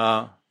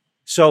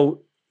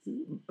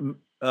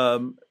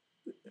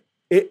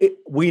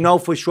 We know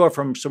for sure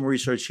from some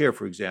research here,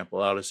 for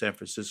example, out of San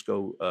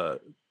Francisco,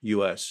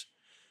 U.S.,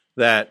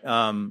 that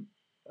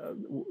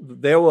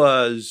there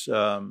was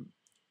a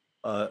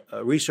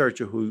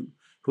researcher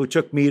who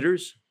took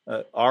meters,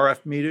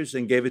 RF meters,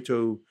 and gave it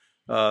to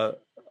a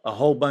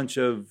whole bunch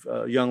of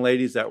young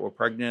ladies that were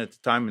pregnant at the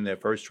time in their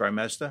first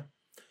trimester,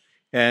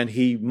 and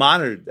he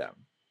monitored them.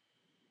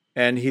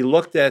 And he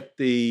looked at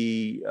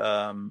the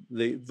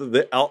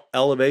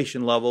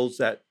elevation levels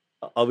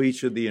of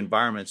each of the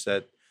environments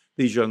that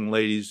these young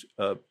ladies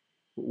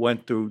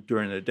went through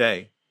during the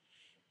day.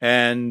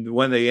 And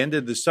when they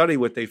ended the study,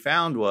 what they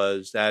found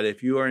was that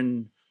if you are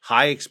in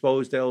high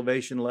exposed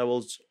elevation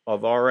levels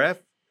of RF,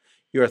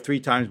 you are 3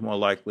 times more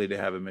likely to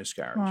have a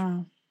miscarriage.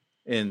 Wow.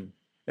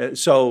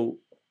 So,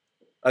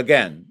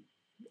 again,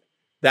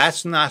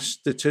 that's not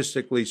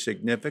statistically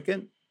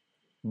significant,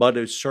 but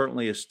it's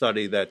certainly a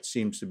study that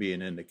seems to be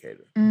an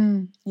indicator.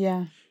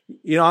 Yeah.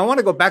 I want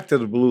to go back to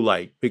the blue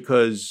light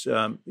because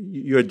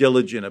you're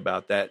diligent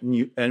about that,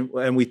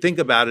 and we think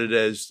about it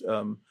as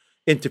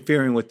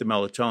interfering with the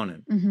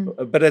melatonin,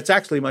 but it's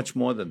actually much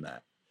more than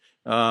that.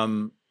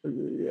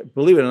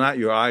 Believe it or not,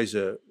 your eyes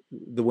are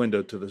the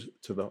window to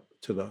the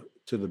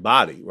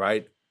body,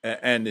 right?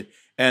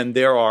 And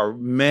there are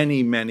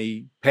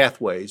many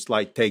pathways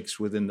light takes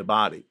within the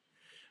body,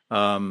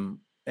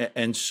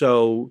 and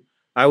so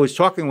I was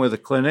talking with a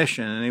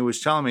clinician, and he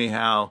was telling me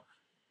how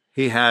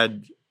he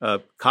had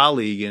a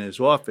colleague in his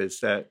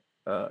office that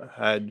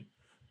had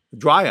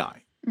dry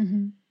eye.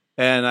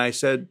 And I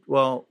said,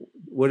 well,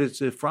 what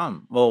is it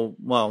from?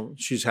 Well,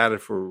 she's had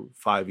it for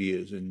 5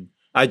 years, and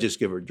I just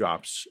give her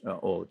drops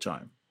all the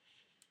time.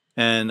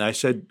 And I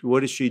said, what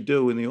does she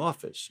do in the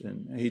office?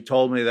 And he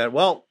told me that,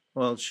 well,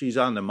 she's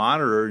on the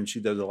monitor, and she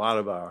does a lot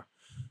of our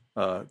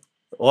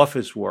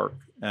office work.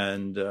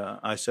 And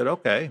I said,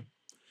 okay.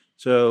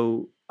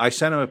 So I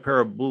sent him a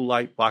pair of blue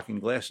light blocking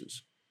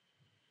glasses.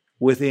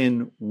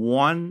 Within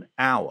 1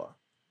 hour,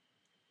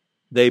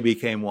 they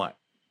became what?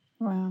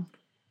 Wow.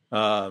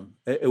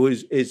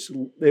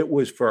 It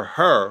was for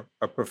her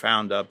a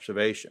profound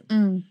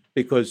observation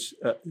because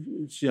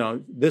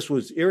this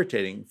was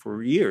irritating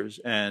for years,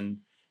 and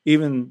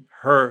even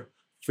her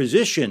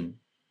physician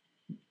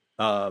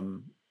thought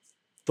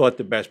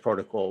the best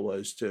protocol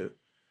was to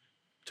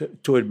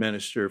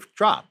administer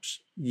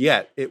drops.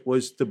 Yet it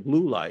was the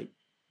blue light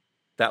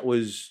that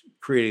was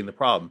creating the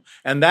problem.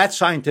 And that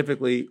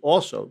scientifically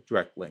also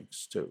direct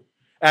links to,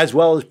 as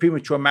well as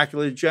premature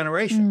macular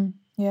degeneration.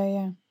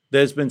 Yeah.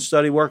 There's been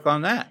study work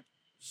on that.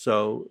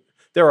 So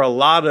there are a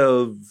lot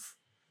of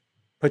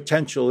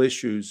potential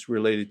issues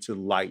related to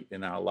light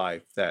in our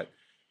life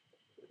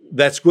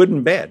that's good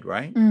and bad,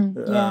 right?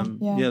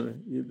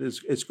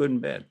 It's good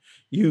and bad.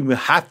 You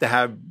have to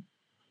have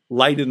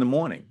light in the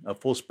morning, a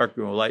full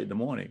spectrum of light in the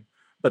morning,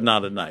 but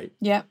not at night.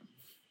 Yep.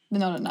 But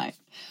not at night.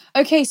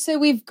 Okay, so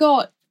we've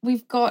got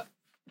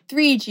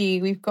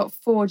 3G, we've got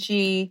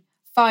 4G,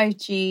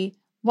 5G,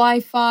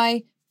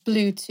 Wi-Fi,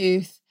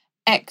 Bluetooth,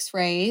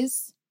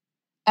 X-rays.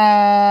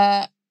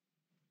 Out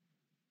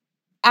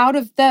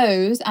of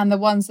those and the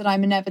ones that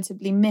I'm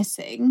inevitably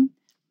missing,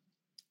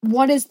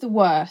 what is the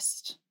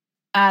worst?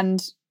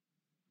 And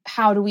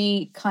how do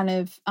we kind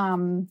of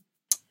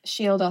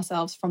shield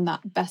ourselves from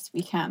that best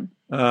we can?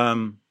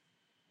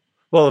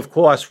 Well, of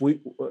course,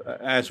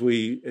 as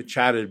we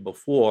chatted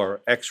before,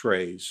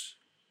 X-rays,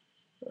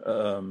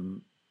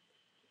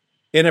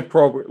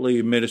 inappropriately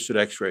administered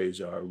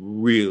X-rays are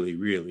really,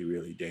 really,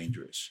 really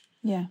dangerous.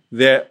 Yeah.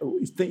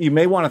 You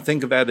may want to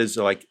think of that as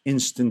like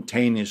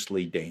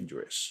instantaneously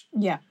dangerous.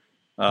 Yeah.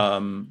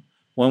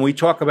 When we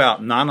talk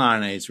about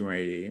non-ionizing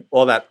radiation,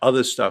 all that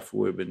other stuff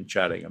we've been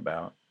chatting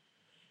about,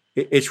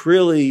 it's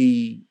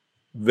really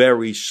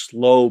very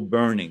slow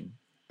burning.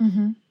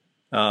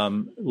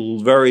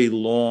 Very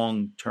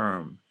long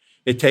term.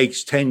 It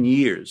takes 10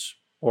 years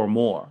or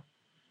more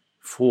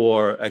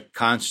for a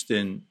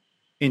constant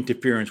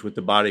interference with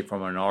the body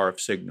from an RF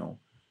signal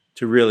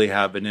to really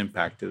have an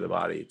impact to the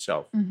body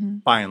itself,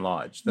 by and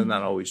large. They're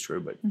not always true,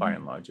 but by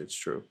and large, it's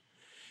true.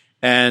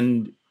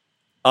 And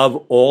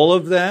of all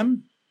of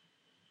them,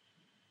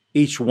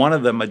 each one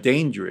of them are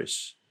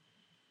dangerous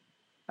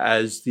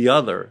as the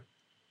other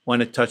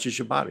when it touches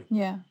your body.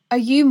 Yeah. Are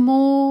you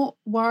more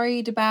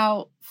worried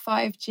about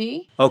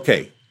 5G?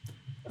 Okay.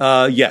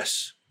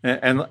 Yes.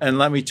 And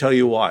let me tell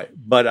you why.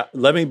 But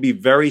let me be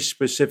very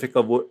specific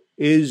of what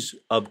is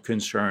of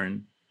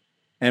concern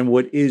and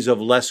what is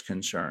of less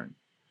concern.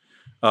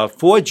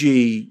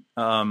 4G,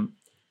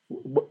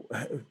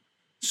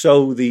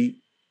 so the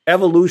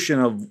evolution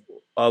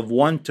of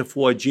 1 to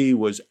 4G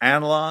was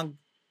analog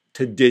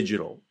to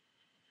digital.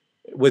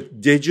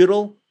 With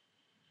digital,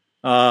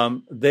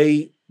 you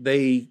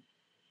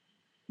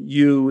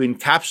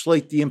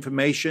encapsulate the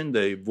information,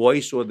 the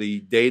voice or the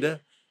data,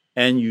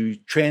 and you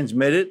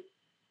transmit it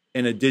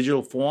in a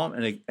digital form,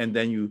 and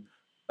then you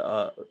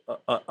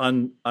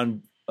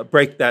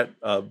break that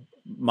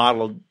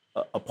model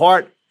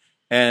apart,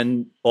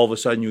 and all of a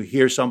sudden you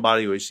hear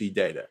somebody or you see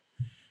data.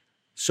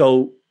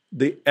 So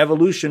the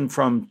evolution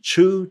from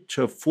 2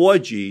 to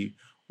 4G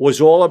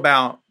was all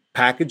about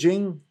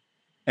packaging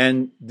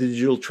and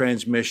digital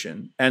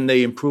transmission, and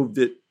they improved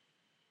it,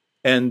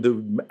 and the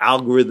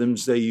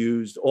algorithms they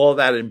used, all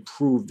that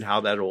improved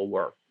how that all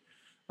worked.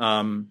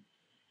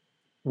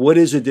 What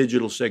is a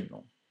digital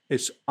signal?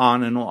 It's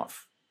on and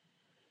off.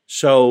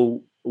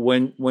 So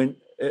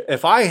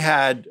if I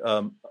had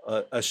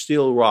a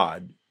steel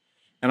rod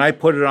and I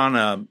put it on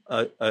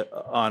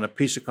a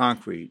piece of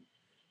concrete,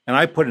 and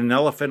I put an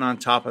elephant on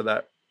top of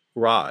that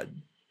rod,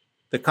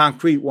 the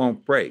concrete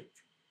won't break.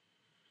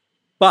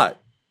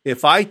 But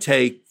if I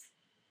take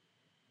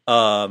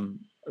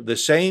the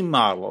same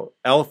model,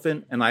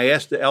 elephant, and I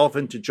ask the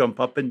elephant to jump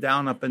up and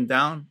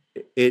down,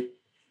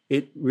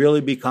 it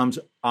really becomes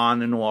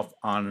on and off,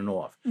 on and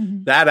off.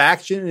 Mm-hmm. That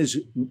action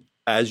is,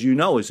 as you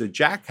know, is a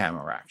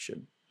jackhammer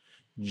action.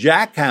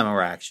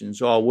 Jackhammer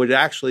actions are what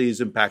actually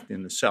is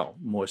impacting the cell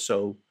more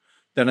so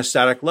than a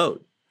static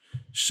load.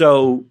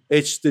 So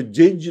it's the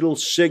digital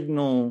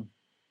signal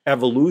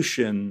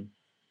evolution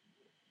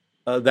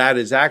that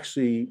is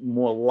actually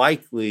more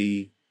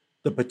likely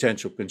the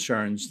potential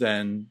concerns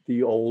than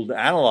the old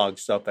analog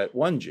stuff at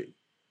 1G.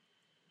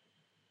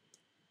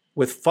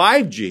 With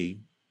 5G,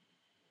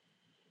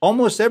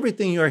 almost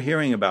everything you're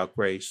hearing about,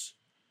 Grace,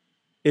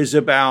 is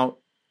about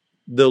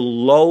the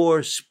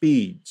lower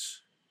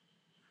speeds,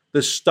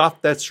 the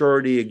stuff that's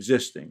already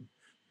existing.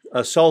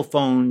 A cell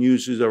phone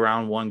uses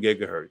around 1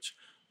 gigahertz.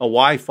 A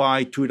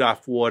Wi-Fi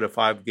 2.4 to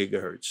 5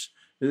 gigahertz.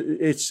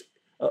 It's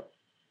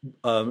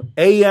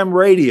AM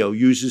radio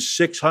uses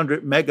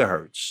 600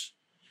 megahertz.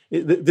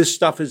 This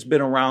stuff has been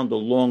around a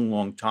long,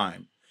 long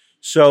time.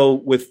 So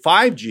with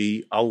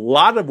 5G, a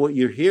lot of what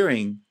you're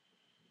hearing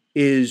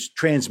is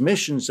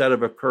transmissions that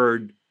have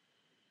occurred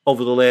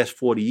over the last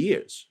 40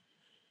 years.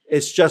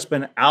 It's just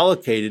been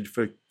allocated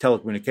for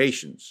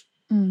telecommunications.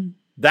 Mm.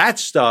 That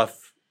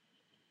stuff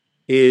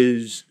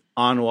is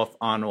on, off,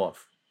 on,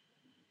 off.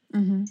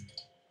 Mm-hmm.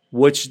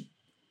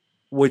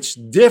 What's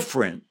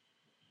different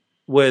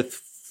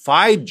with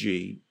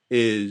 5G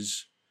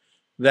is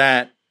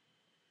that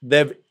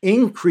they've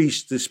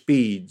increased the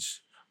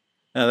speeds.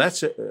 Now,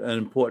 that's an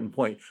important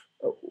point.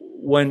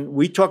 When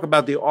we talk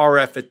about the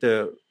RF at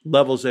the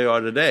levels they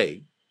are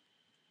today,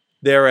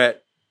 they're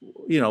at,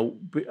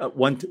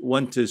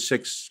 1 to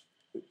 6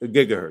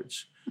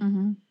 gigahertz.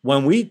 Mm-hmm.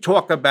 When we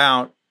talk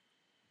about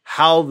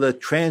how the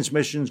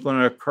transmission is going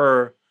to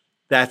occur,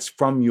 that's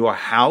from your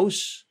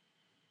house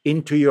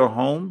into your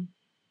home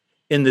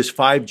in this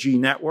 5G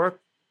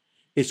network,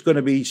 it's going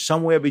to be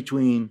somewhere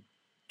between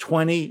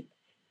 20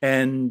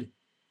 and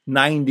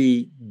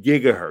 90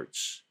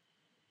 gigahertz.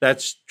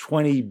 That's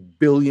 20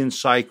 billion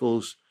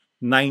cycles,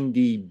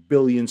 90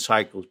 billion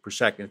cycles per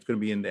second. It's going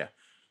to be in there.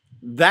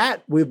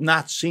 That we've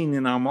not seen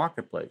in our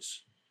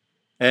marketplace.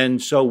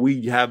 And so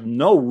we have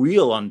no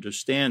real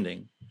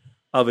understanding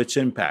of its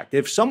impact.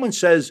 If someone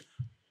says,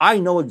 I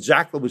know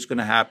exactly what's going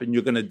to happen,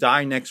 you're going to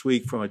die next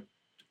week from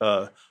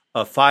a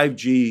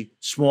 5G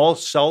small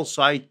cell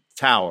site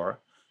tower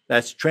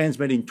that's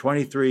transmitting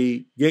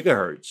 23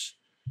 gigahertz,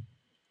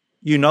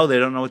 they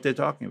don't know what they're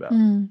talking about.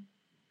 Mm.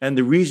 And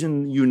the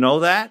reason you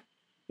know that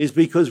is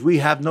because we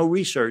have no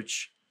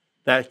research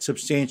that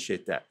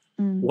substantiates that.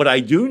 Mm. What I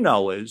do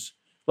know is,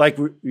 like,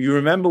 you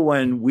remember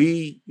when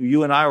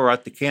you and I were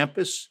at the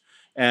campus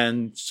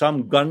and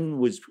some gun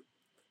was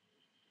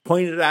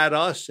pointed at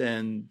us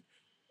and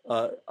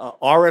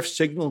RF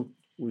signal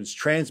was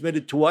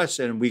transmitted to us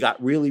and we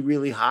got really,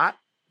 really hot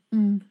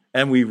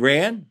and we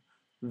ran?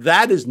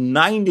 That is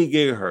 90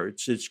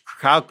 gigahertz. It's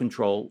crowd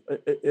control.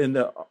 In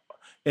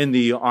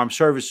the armed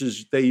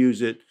services, they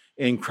use it.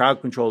 In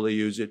crowd control, they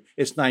use it.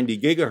 It's 90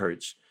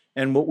 gigahertz.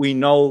 And what we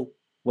know,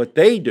 what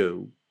they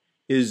do,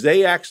 is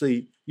they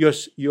actually, your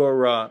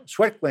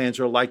sweat glands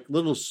are like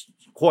little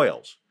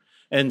coils.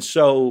 And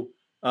so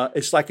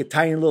it's like a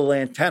tiny little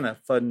antenna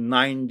for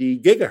 90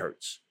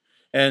 gigahertz.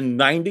 And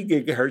 90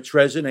 gigahertz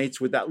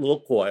resonates with that little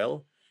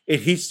coil.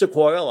 It heats the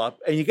coil up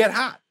and you get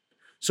hot.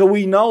 So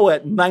we know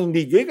at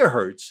 90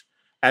 gigahertz,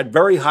 at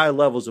very high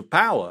levels of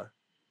power,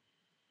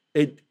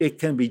 it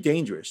can be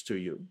dangerous to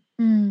you.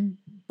 Mm.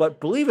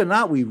 But believe it or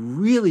not, we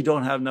really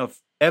don't have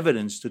enough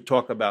evidence to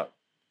talk about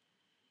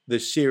the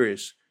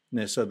serious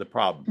of the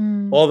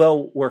problem,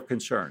 although we're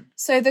concerned.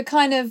 So the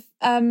kind of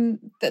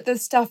the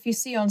stuff you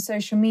see on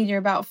social media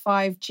about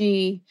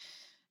 5G,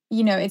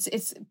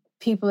 it's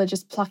people are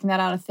just plucking that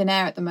out of thin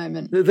air at the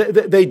moment.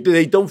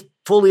 They don't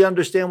fully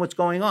understand what's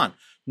going on.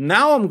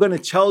 Now I'm going to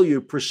tell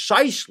you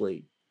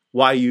precisely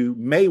why you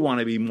may want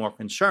to be more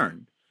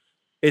concerned.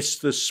 It's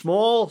the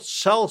small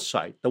cell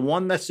site, the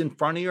one that's in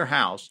front of your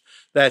house,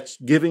 that's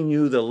giving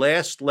you the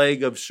last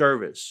leg of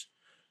service.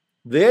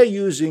 They're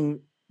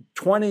using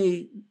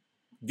 20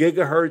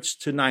 gigahertz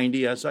to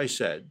 90, as I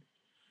said.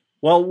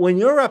 Well, when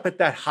you're up at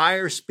that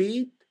higher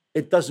speed,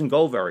 it doesn't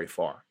go very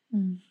far.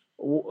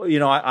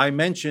 I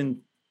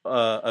mentioned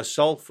a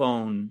cell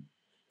phone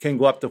can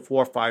go up to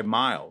 4 or 5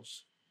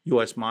 miles,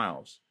 U.S.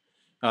 miles.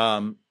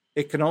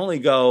 It can only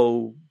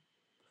go,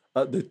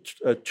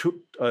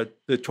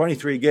 the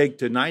 23 gig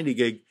to 90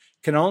 gig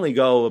can only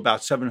go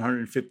about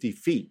 750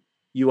 feet,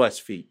 U.S.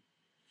 feet.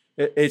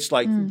 It's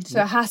like...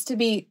 So it has to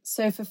be,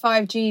 so for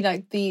 5G,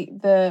 like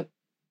it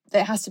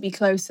has to be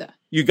closer.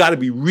 You got to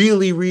be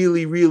really,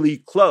 really, really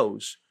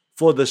close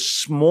for the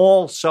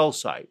small cell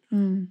site.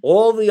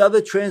 All the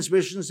other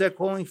transmissions they're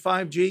calling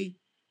 5G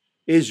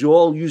is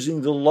all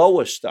using the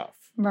lower stuff.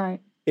 Right.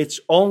 It's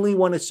only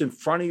when it's in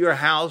front of your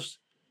house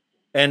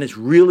and it's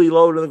really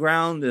low to the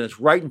ground and it's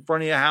right in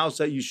front of your house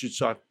that you should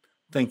start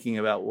thinking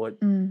about what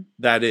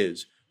that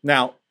is.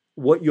 Now,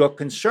 what your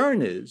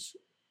concern is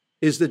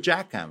the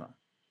jackhammer.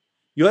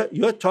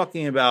 You're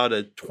talking about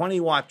a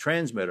 20-watt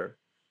transmitter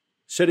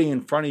sitting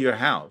in front of your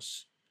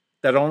house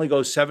that only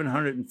goes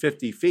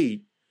 750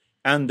 feet.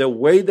 And the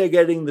way they're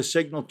getting the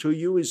signal to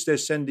you is they're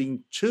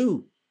sending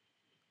 2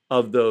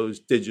 of those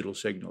digital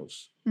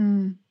signals.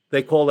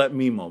 They call that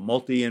MIMO,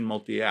 multi-in,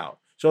 multi-out.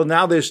 So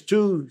now there's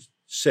 2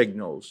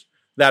 signals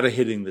that are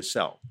hitting the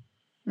cell.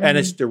 And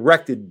it's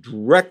directed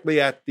directly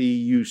at the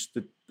use,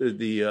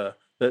 the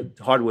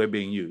hardware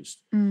being used.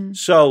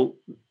 So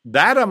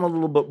that I'm a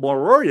little bit more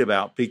worried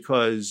about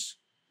because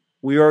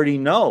we already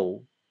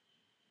know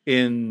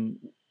in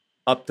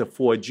up to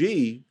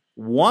 4G,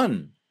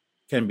 1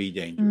 can be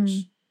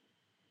dangerous.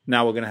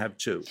 Now we're going to have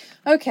 2.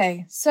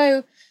 Okay.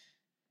 So,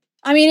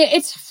 I mean,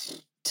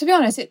 it's, to be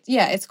honest,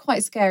 it's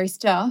quite scary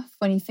stuff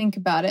when you think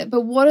about it.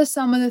 But what are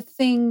some of the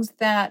things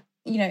that,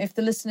 if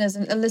the listeners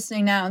are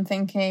listening now and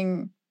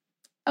thinking,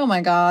 oh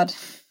my God,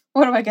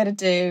 what am I going to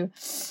do?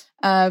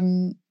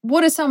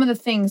 What are some of the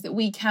things that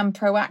we can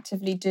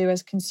proactively do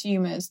as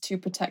consumers to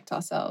protect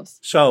ourselves?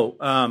 So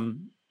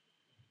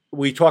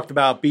we talked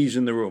about bees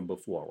in the room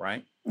before,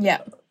 right?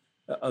 Yeah.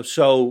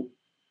 So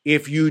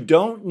if you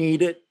don't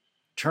need it,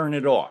 turn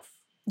it off.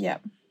 Yeah.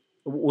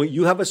 Well,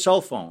 you have a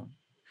cell phone.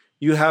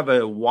 You have a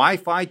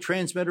Wi-Fi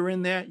transmitter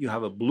in there. You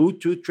have a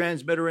Bluetooth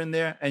transmitter in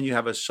there. And you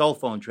have a cell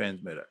phone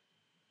transmitter.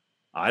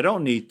 I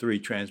don't need 3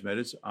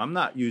 transmitters. I'm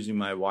not using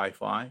my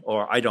Wi-Fi,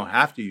 or I don't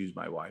have to use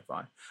my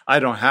Wi-Fi. I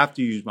don't have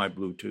to use my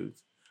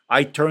Bluetooth.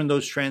 I turn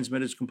those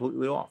transmitters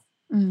completely off.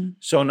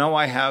 So now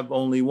I have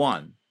only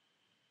 1.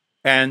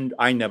 And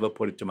I never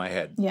put it to my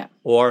head. Yeah.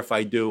 Or if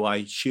I do,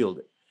 I shield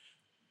it.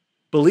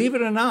 Believe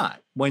it or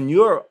not, when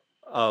you're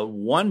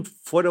 1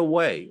 foot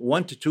away,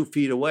 1 to 2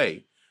 feet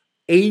away,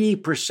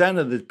 80%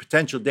 of the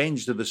potential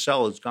danger to the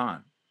cell is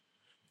gone.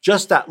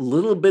 Just that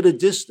little bit of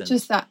distance.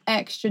 Just that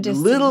extra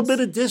distance. Little bit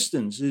of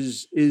distance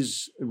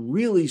is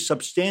really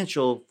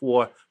substantial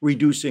for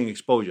reducing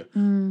exposure.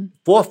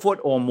 4 foot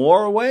or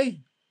more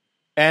away,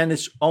 and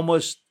it's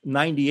almost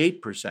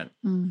 98%.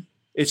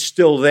 It's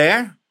still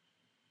there,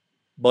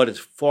 but it's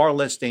far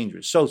less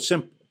dangerous. So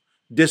simple.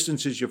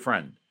 Distance is your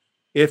friend.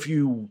 If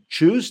you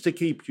choose to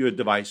keep your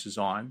devices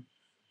on,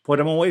 put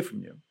them away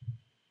from you.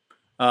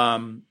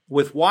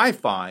 With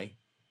Wi-Fi,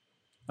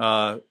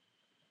 well,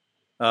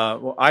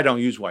 I don't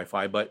use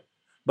Wi-Fi, but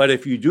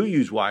if you do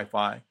use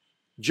Wi-Fi,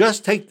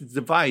 just take the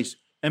device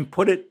and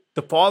put it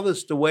the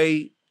farthest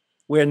away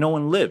where no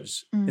one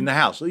lives in the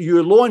house.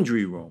 Your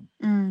laundry room.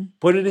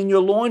 Put it in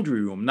your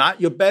laundry room,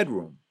 not your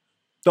bedroom.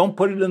 Don't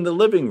put it in the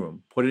living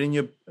room. Put it in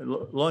your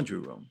laundry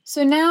room.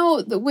 So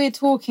now that we're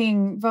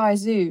talking via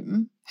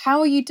Zoom,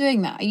 how are you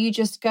doing that? Are you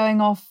just going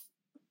off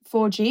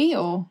 4G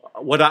or?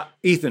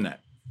 Ethernet.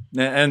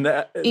 And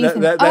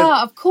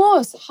of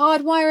course,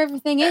 hardwire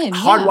everything in.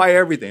 Hardwire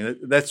everything.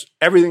 That's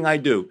everything I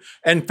do.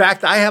 In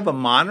fact, I have a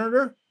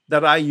monitor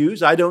that I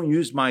use. I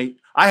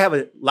have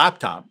a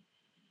laptop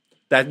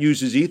that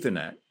uses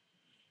Ethernet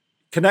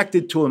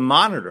connected to a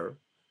monitor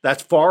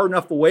that's far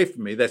enough away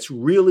from me, that's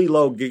really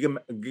low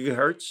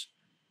gigahertz,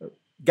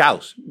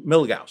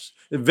 milligauss,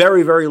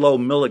 very, very low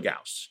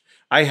milligauss.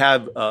 I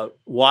have a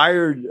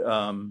wired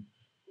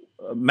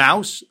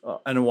mouse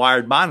and a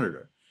wired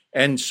monitor.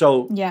 And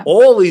so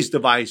all these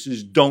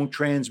devices don't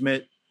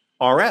transmit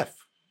RF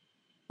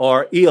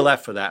or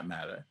ELF for that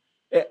matter.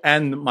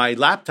 And my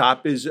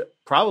laptop is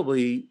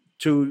probably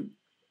 2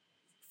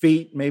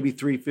 feet, maybe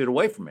 3 feet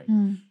away from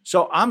me.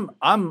 So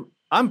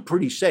I'm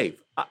pretty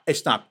safe.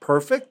 It's not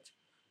perfect,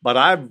 but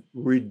I've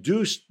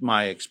reduced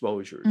my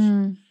exposures.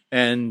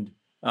 And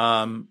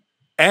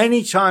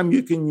anytime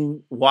you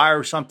can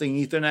wire something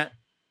Ethernet,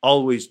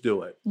 always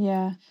do it.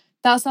 Yeah.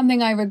 That's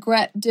something I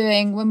regret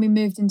doing when we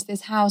moved into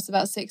this house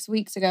about 6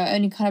 weeks ago. It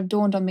only kind of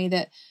dawned on me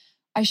that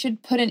I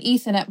should put an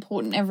Ethernet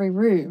port in every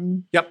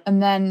room. Yep.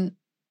 And then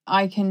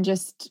I can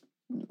just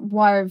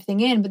wire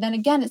everything in. But then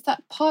again, it's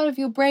that part of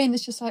your brain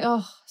that's just like,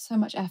 oh, so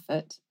much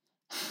effort.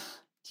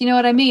 Do you know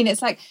what I mean?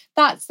 It's like,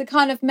 that's the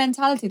kind of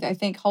mentality that I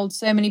think holds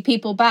so many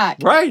people back.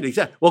 Right,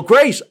 exactly. Well,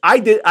 Grace, I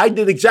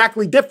did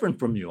exactly different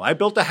from you. I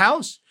built a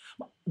house.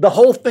 The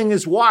whole thing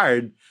is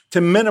wired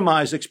to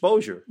minimize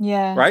exposure.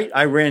 Yeah. Right?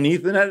 I ran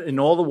Ethernet in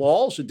all the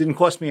walls. It didn't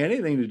cost me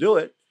anything to do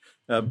it,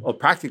 or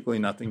practically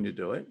nothing to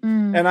do it.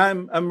 And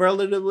I'm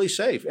relatively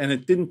safe. And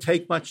it didn't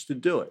take much to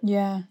do it.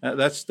 Yeah.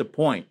 That's the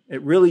point.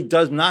 It really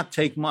does not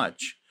take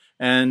much.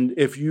 And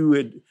if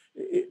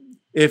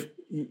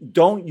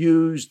don't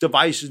use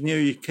devices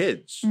near your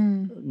kids,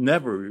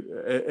 never,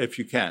 if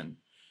you can,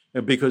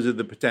 because of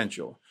the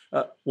potential.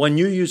 When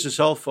you use a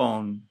cell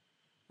phone,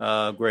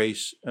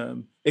 Grace,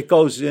 it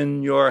goes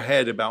in your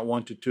head about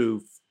 1 to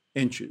 2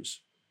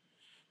 inches.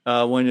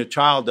 When a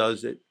child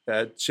does it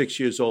at 6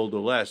 years old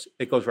or less,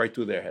 it goes right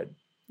through their head.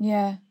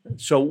 Yeah.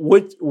 So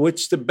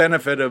what's the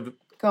benefit of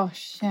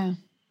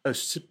a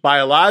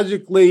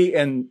biologically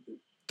and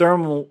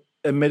thermal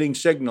emitting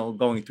signal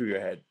going through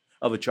your head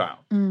of a child?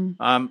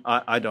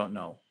 I don't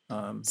know.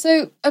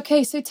 So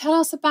tell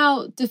us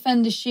about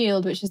Defender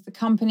Shield, which is the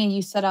company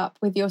you set up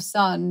with your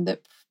son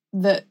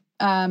that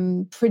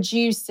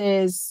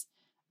produces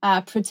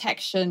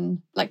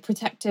protection, like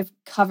protective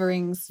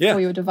coverings for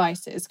your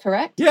devices,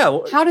 correct? Yeah.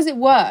 How does it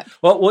work?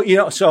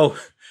 Well,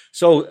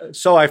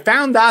 so I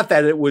found out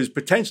that it was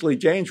potentially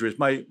dangerous.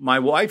 My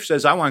wife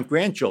says, I want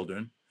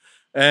grandchildren.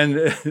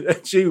 And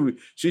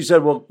she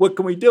said, well, what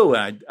can we do?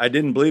 And I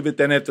didn't believe it.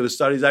 Then after the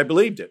studies, I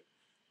believed it.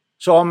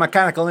 So I'm a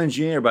mechanical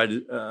engineer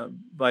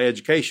by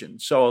education.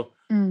 So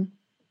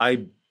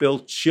I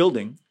built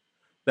shielding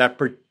that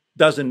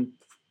doesn't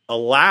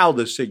allow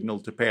the signal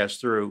to pass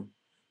through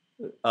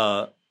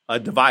a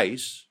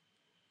device.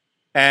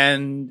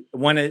 And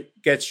when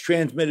it gets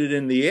transmitted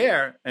in the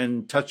air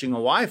and touching a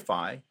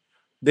Wi-Fi,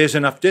 there's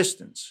enough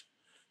distance.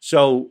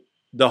 So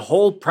the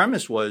whole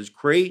premise was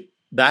create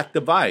that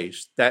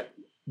device that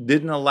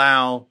didn't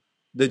allow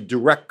the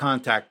direct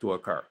contact to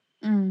occur.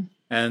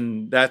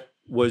 And that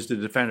was the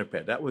Defender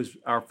Pad. That was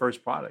our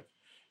first product.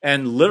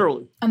 And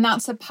literally. And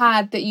that's a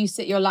pad that you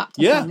sit your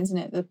laptop on, isn't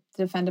it? The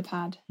Defender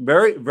Pad.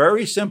 Very,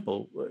 very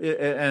simple.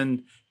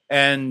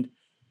 And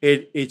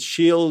it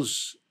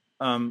shields,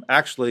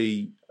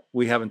 actually,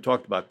 we haven't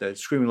talked about that,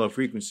 extremely low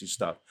frequency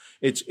stuff.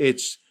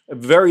 It's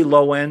very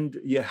low end,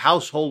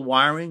 household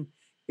wiring.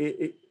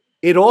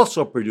 It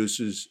also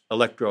produces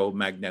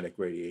electromagnetic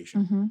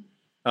radiation.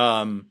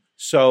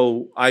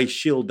 So I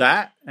shield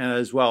that,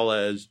 as well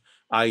as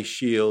I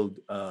shield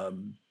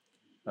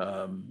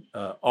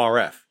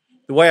RF.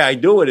 The way I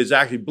do it is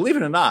actually, believe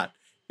it or not,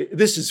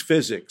 this is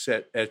physics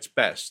at its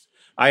best.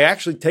 I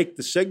actually take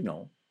the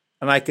signal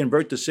and I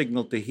convert the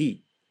signal to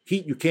heat.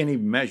 Heat you can't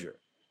even measure.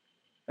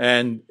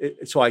 And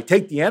so I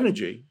take the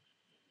energy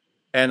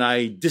and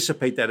I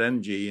dissipate that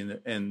energy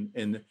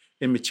in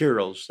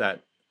materials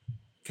that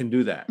can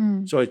do that.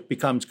 So it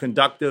becomes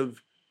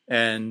conductive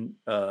and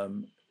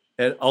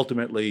it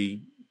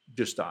ultimately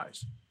just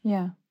dies.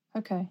 Yeah.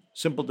 Okay.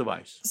 Simple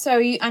device. So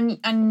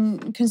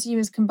and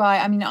consumers can buy.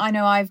 I mean, I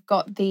know I've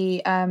got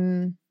the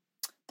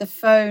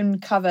phone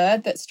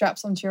cover that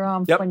straps onto your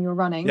arm when you're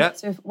running.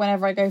 So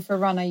whenever I go for a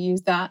run, I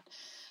use that.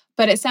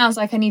 But it sounds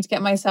like I need to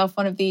get myself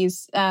one of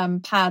these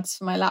pads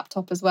for my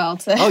laptop as well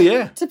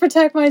to to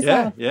protect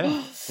myself.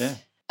 Yeah.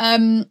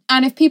 And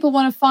if people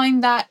want to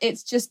find that,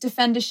 it's just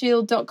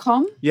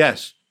defendershield.com?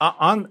 Yes.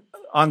 On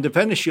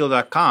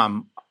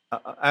defendershield.com,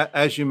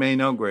 as you may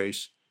know,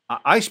 Grace,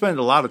 I spend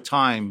a lot of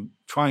time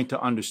trying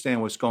to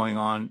understand what's going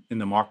on in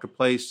the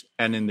marketplace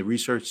and in the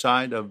research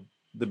side of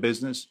the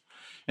business.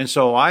 And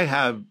so I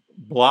have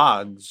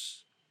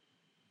blogs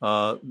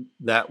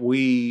that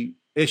we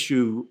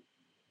issue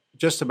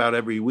just about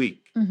every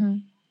week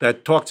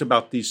that talks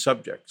about these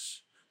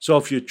subjects. So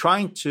if you're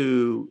trying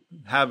to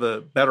have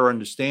a better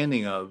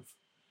understanding of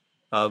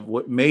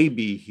what may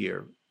be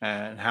here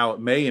and how it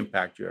may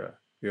impact your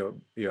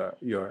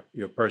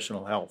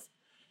personal health,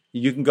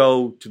 you can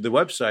go to the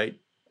website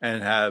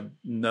and have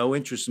no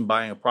interest in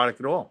buying a product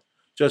at all.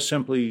 Just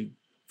simply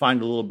find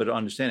a little bit of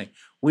understanding.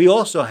 We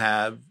also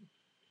have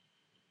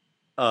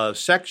a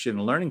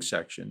learning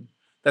section,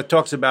 that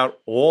talks about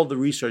all the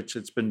research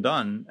that's been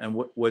done and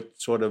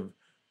what sort of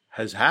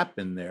has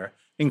happened there,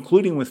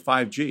 including with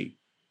 5G.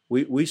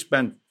 We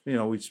spent, we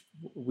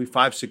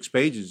 5-6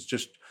 pages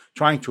just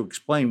trying to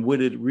explain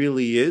what it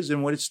really is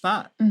and what it's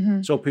not,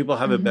 so people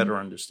have a better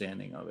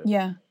understanding of it.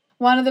 Yeah.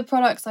 One of the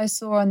products I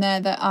saw on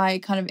there that I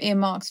kind of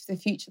earmarked for the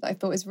future that I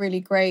thought was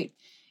really great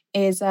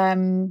is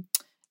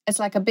it's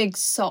like a big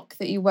sock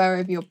that you wear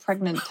over your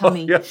pregnant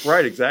tummy. Oh, yeah,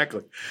 right,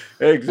 exactly.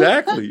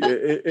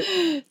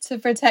 To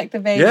protect the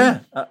baby. Yeah.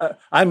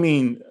 I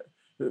mean,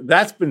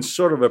 that's been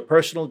sort of a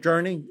personal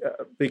journey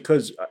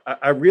because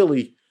I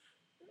really,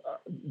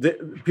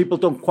 people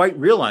don't quite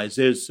realize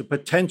there's a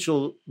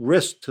potential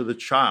risk to the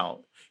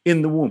child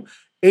in the womb.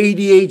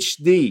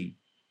 ADHD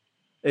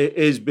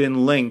has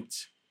been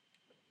linked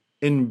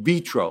in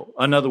vitro.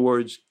 In other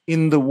words,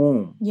 in the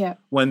womb,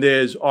 when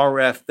there's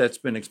RF that's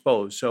been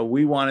exposed. So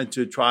we wanted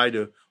to try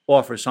to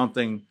offer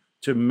something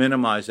to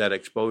minimize that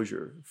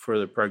exposure for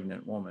the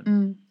pregnant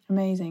woman.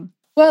 Amazing.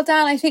 Well,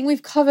 Dan, I think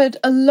we've covered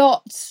a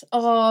lot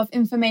of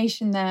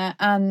information there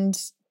and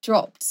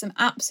dropped some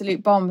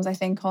absolute bombs, I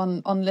think,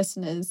 on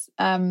listeners.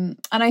 And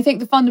I think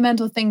the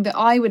fundamental thing that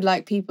I would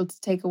like people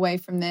to take away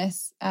from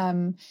this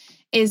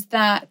is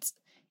that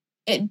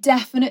it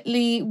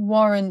definitely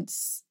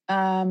warrants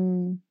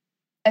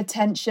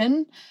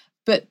attention,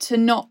 but to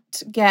not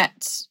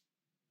get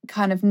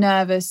kind of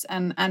nervous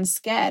and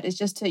scared is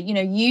just to,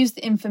 use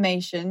the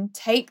information,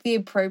 take the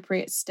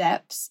appropriate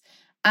steps,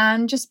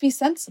 and just be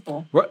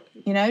sensible. Right.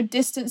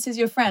 Distance is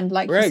your friend,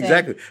 like you say.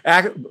 Exactly.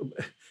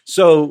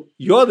 So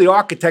you're the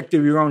architect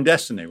of your own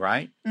destiny,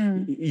 right?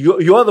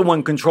 You're the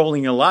one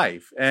controlling your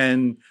life.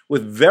 And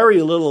with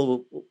very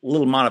little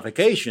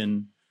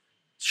modification,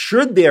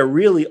 should there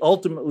really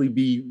ultimately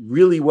be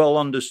really well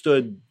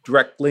understood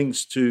direct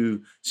links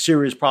to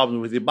serious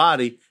problems with your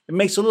body, it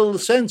makes a little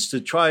sense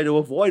to try to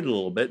avoid it a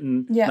little bit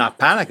and not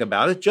panic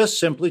about it. Just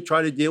simply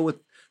try to deal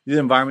with the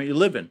environment you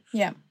live in.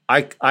 Yeah.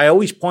 I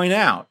always point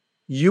out,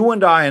 you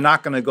and I are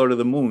not going to go to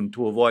the moon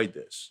to avoid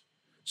this.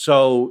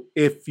 So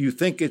if you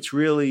think it's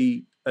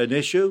really an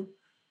issue,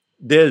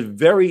 there's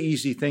very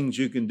easy things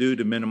you can do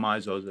to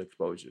minimize those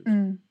exposures.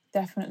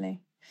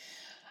 Definitely.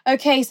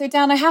 Okay, so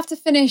Dan, I have to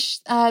finish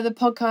the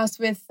podcast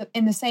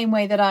in the same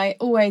way that I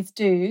always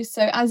do.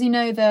 So as you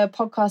know, the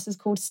podcast is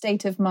called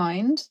State of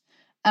Mind.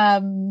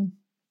 And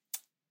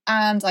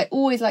I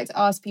always like to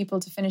ask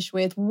people to finish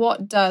with,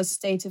 what does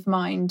state of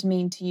mind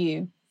mean to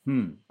you?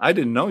 I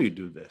didn't know you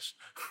do this.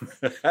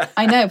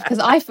 I know, because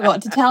I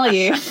forgot to tell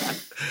you.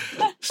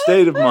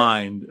 State of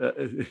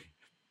mind.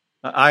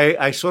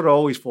 I sort of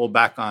always fall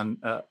back on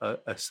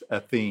a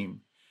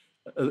theme.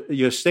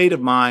 Your state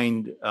of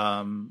mind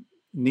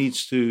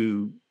needs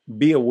to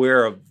be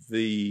aware of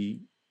the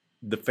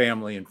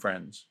family and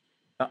friends.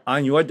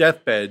 On your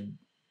deathbed,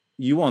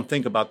 you won't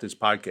think about this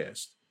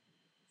podcast.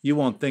 You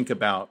won't think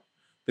about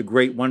the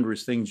great,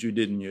 wondrous things you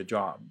did in your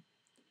job.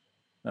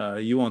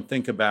 You won't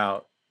think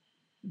about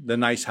the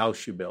nice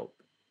house you built.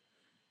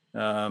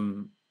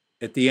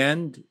 At the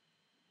end,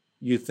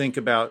 you think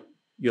about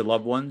your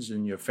loved ones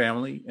and your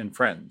family and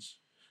friends,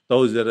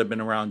 those that have been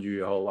around you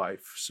your whole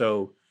life.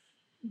 So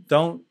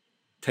don't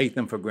take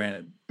them for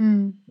granted.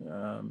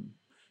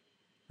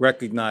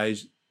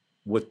 Recognize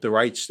with the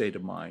right state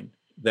of mind,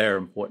 they're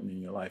important in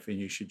your life and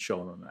you should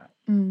show them that.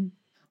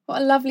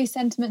 What a lovely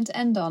sentiment to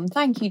end on.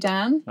 Thank you,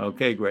 Dan.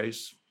 Okay,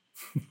 Grace.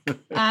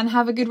 And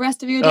have a good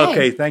rest of your day.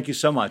 Okay, thank you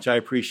so much. I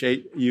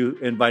appreciate you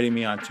inviting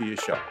me onto your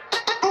show.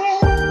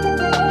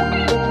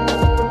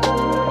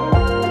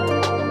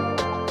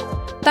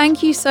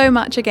 Thank you so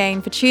much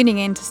again for tuning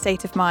in to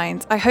State of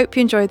Mind. I hope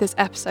you enjoyed this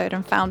episode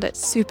and found it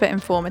super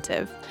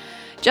informative.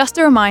 Just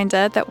a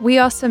reminder that We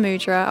Are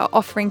Samudra are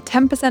offering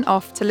 10%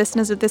 off to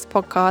listeners of this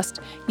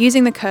podcast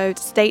using the code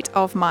State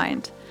of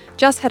Mind.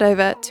 Just head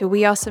over to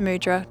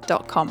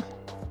wearesamudra.com.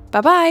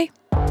 Bye-bye.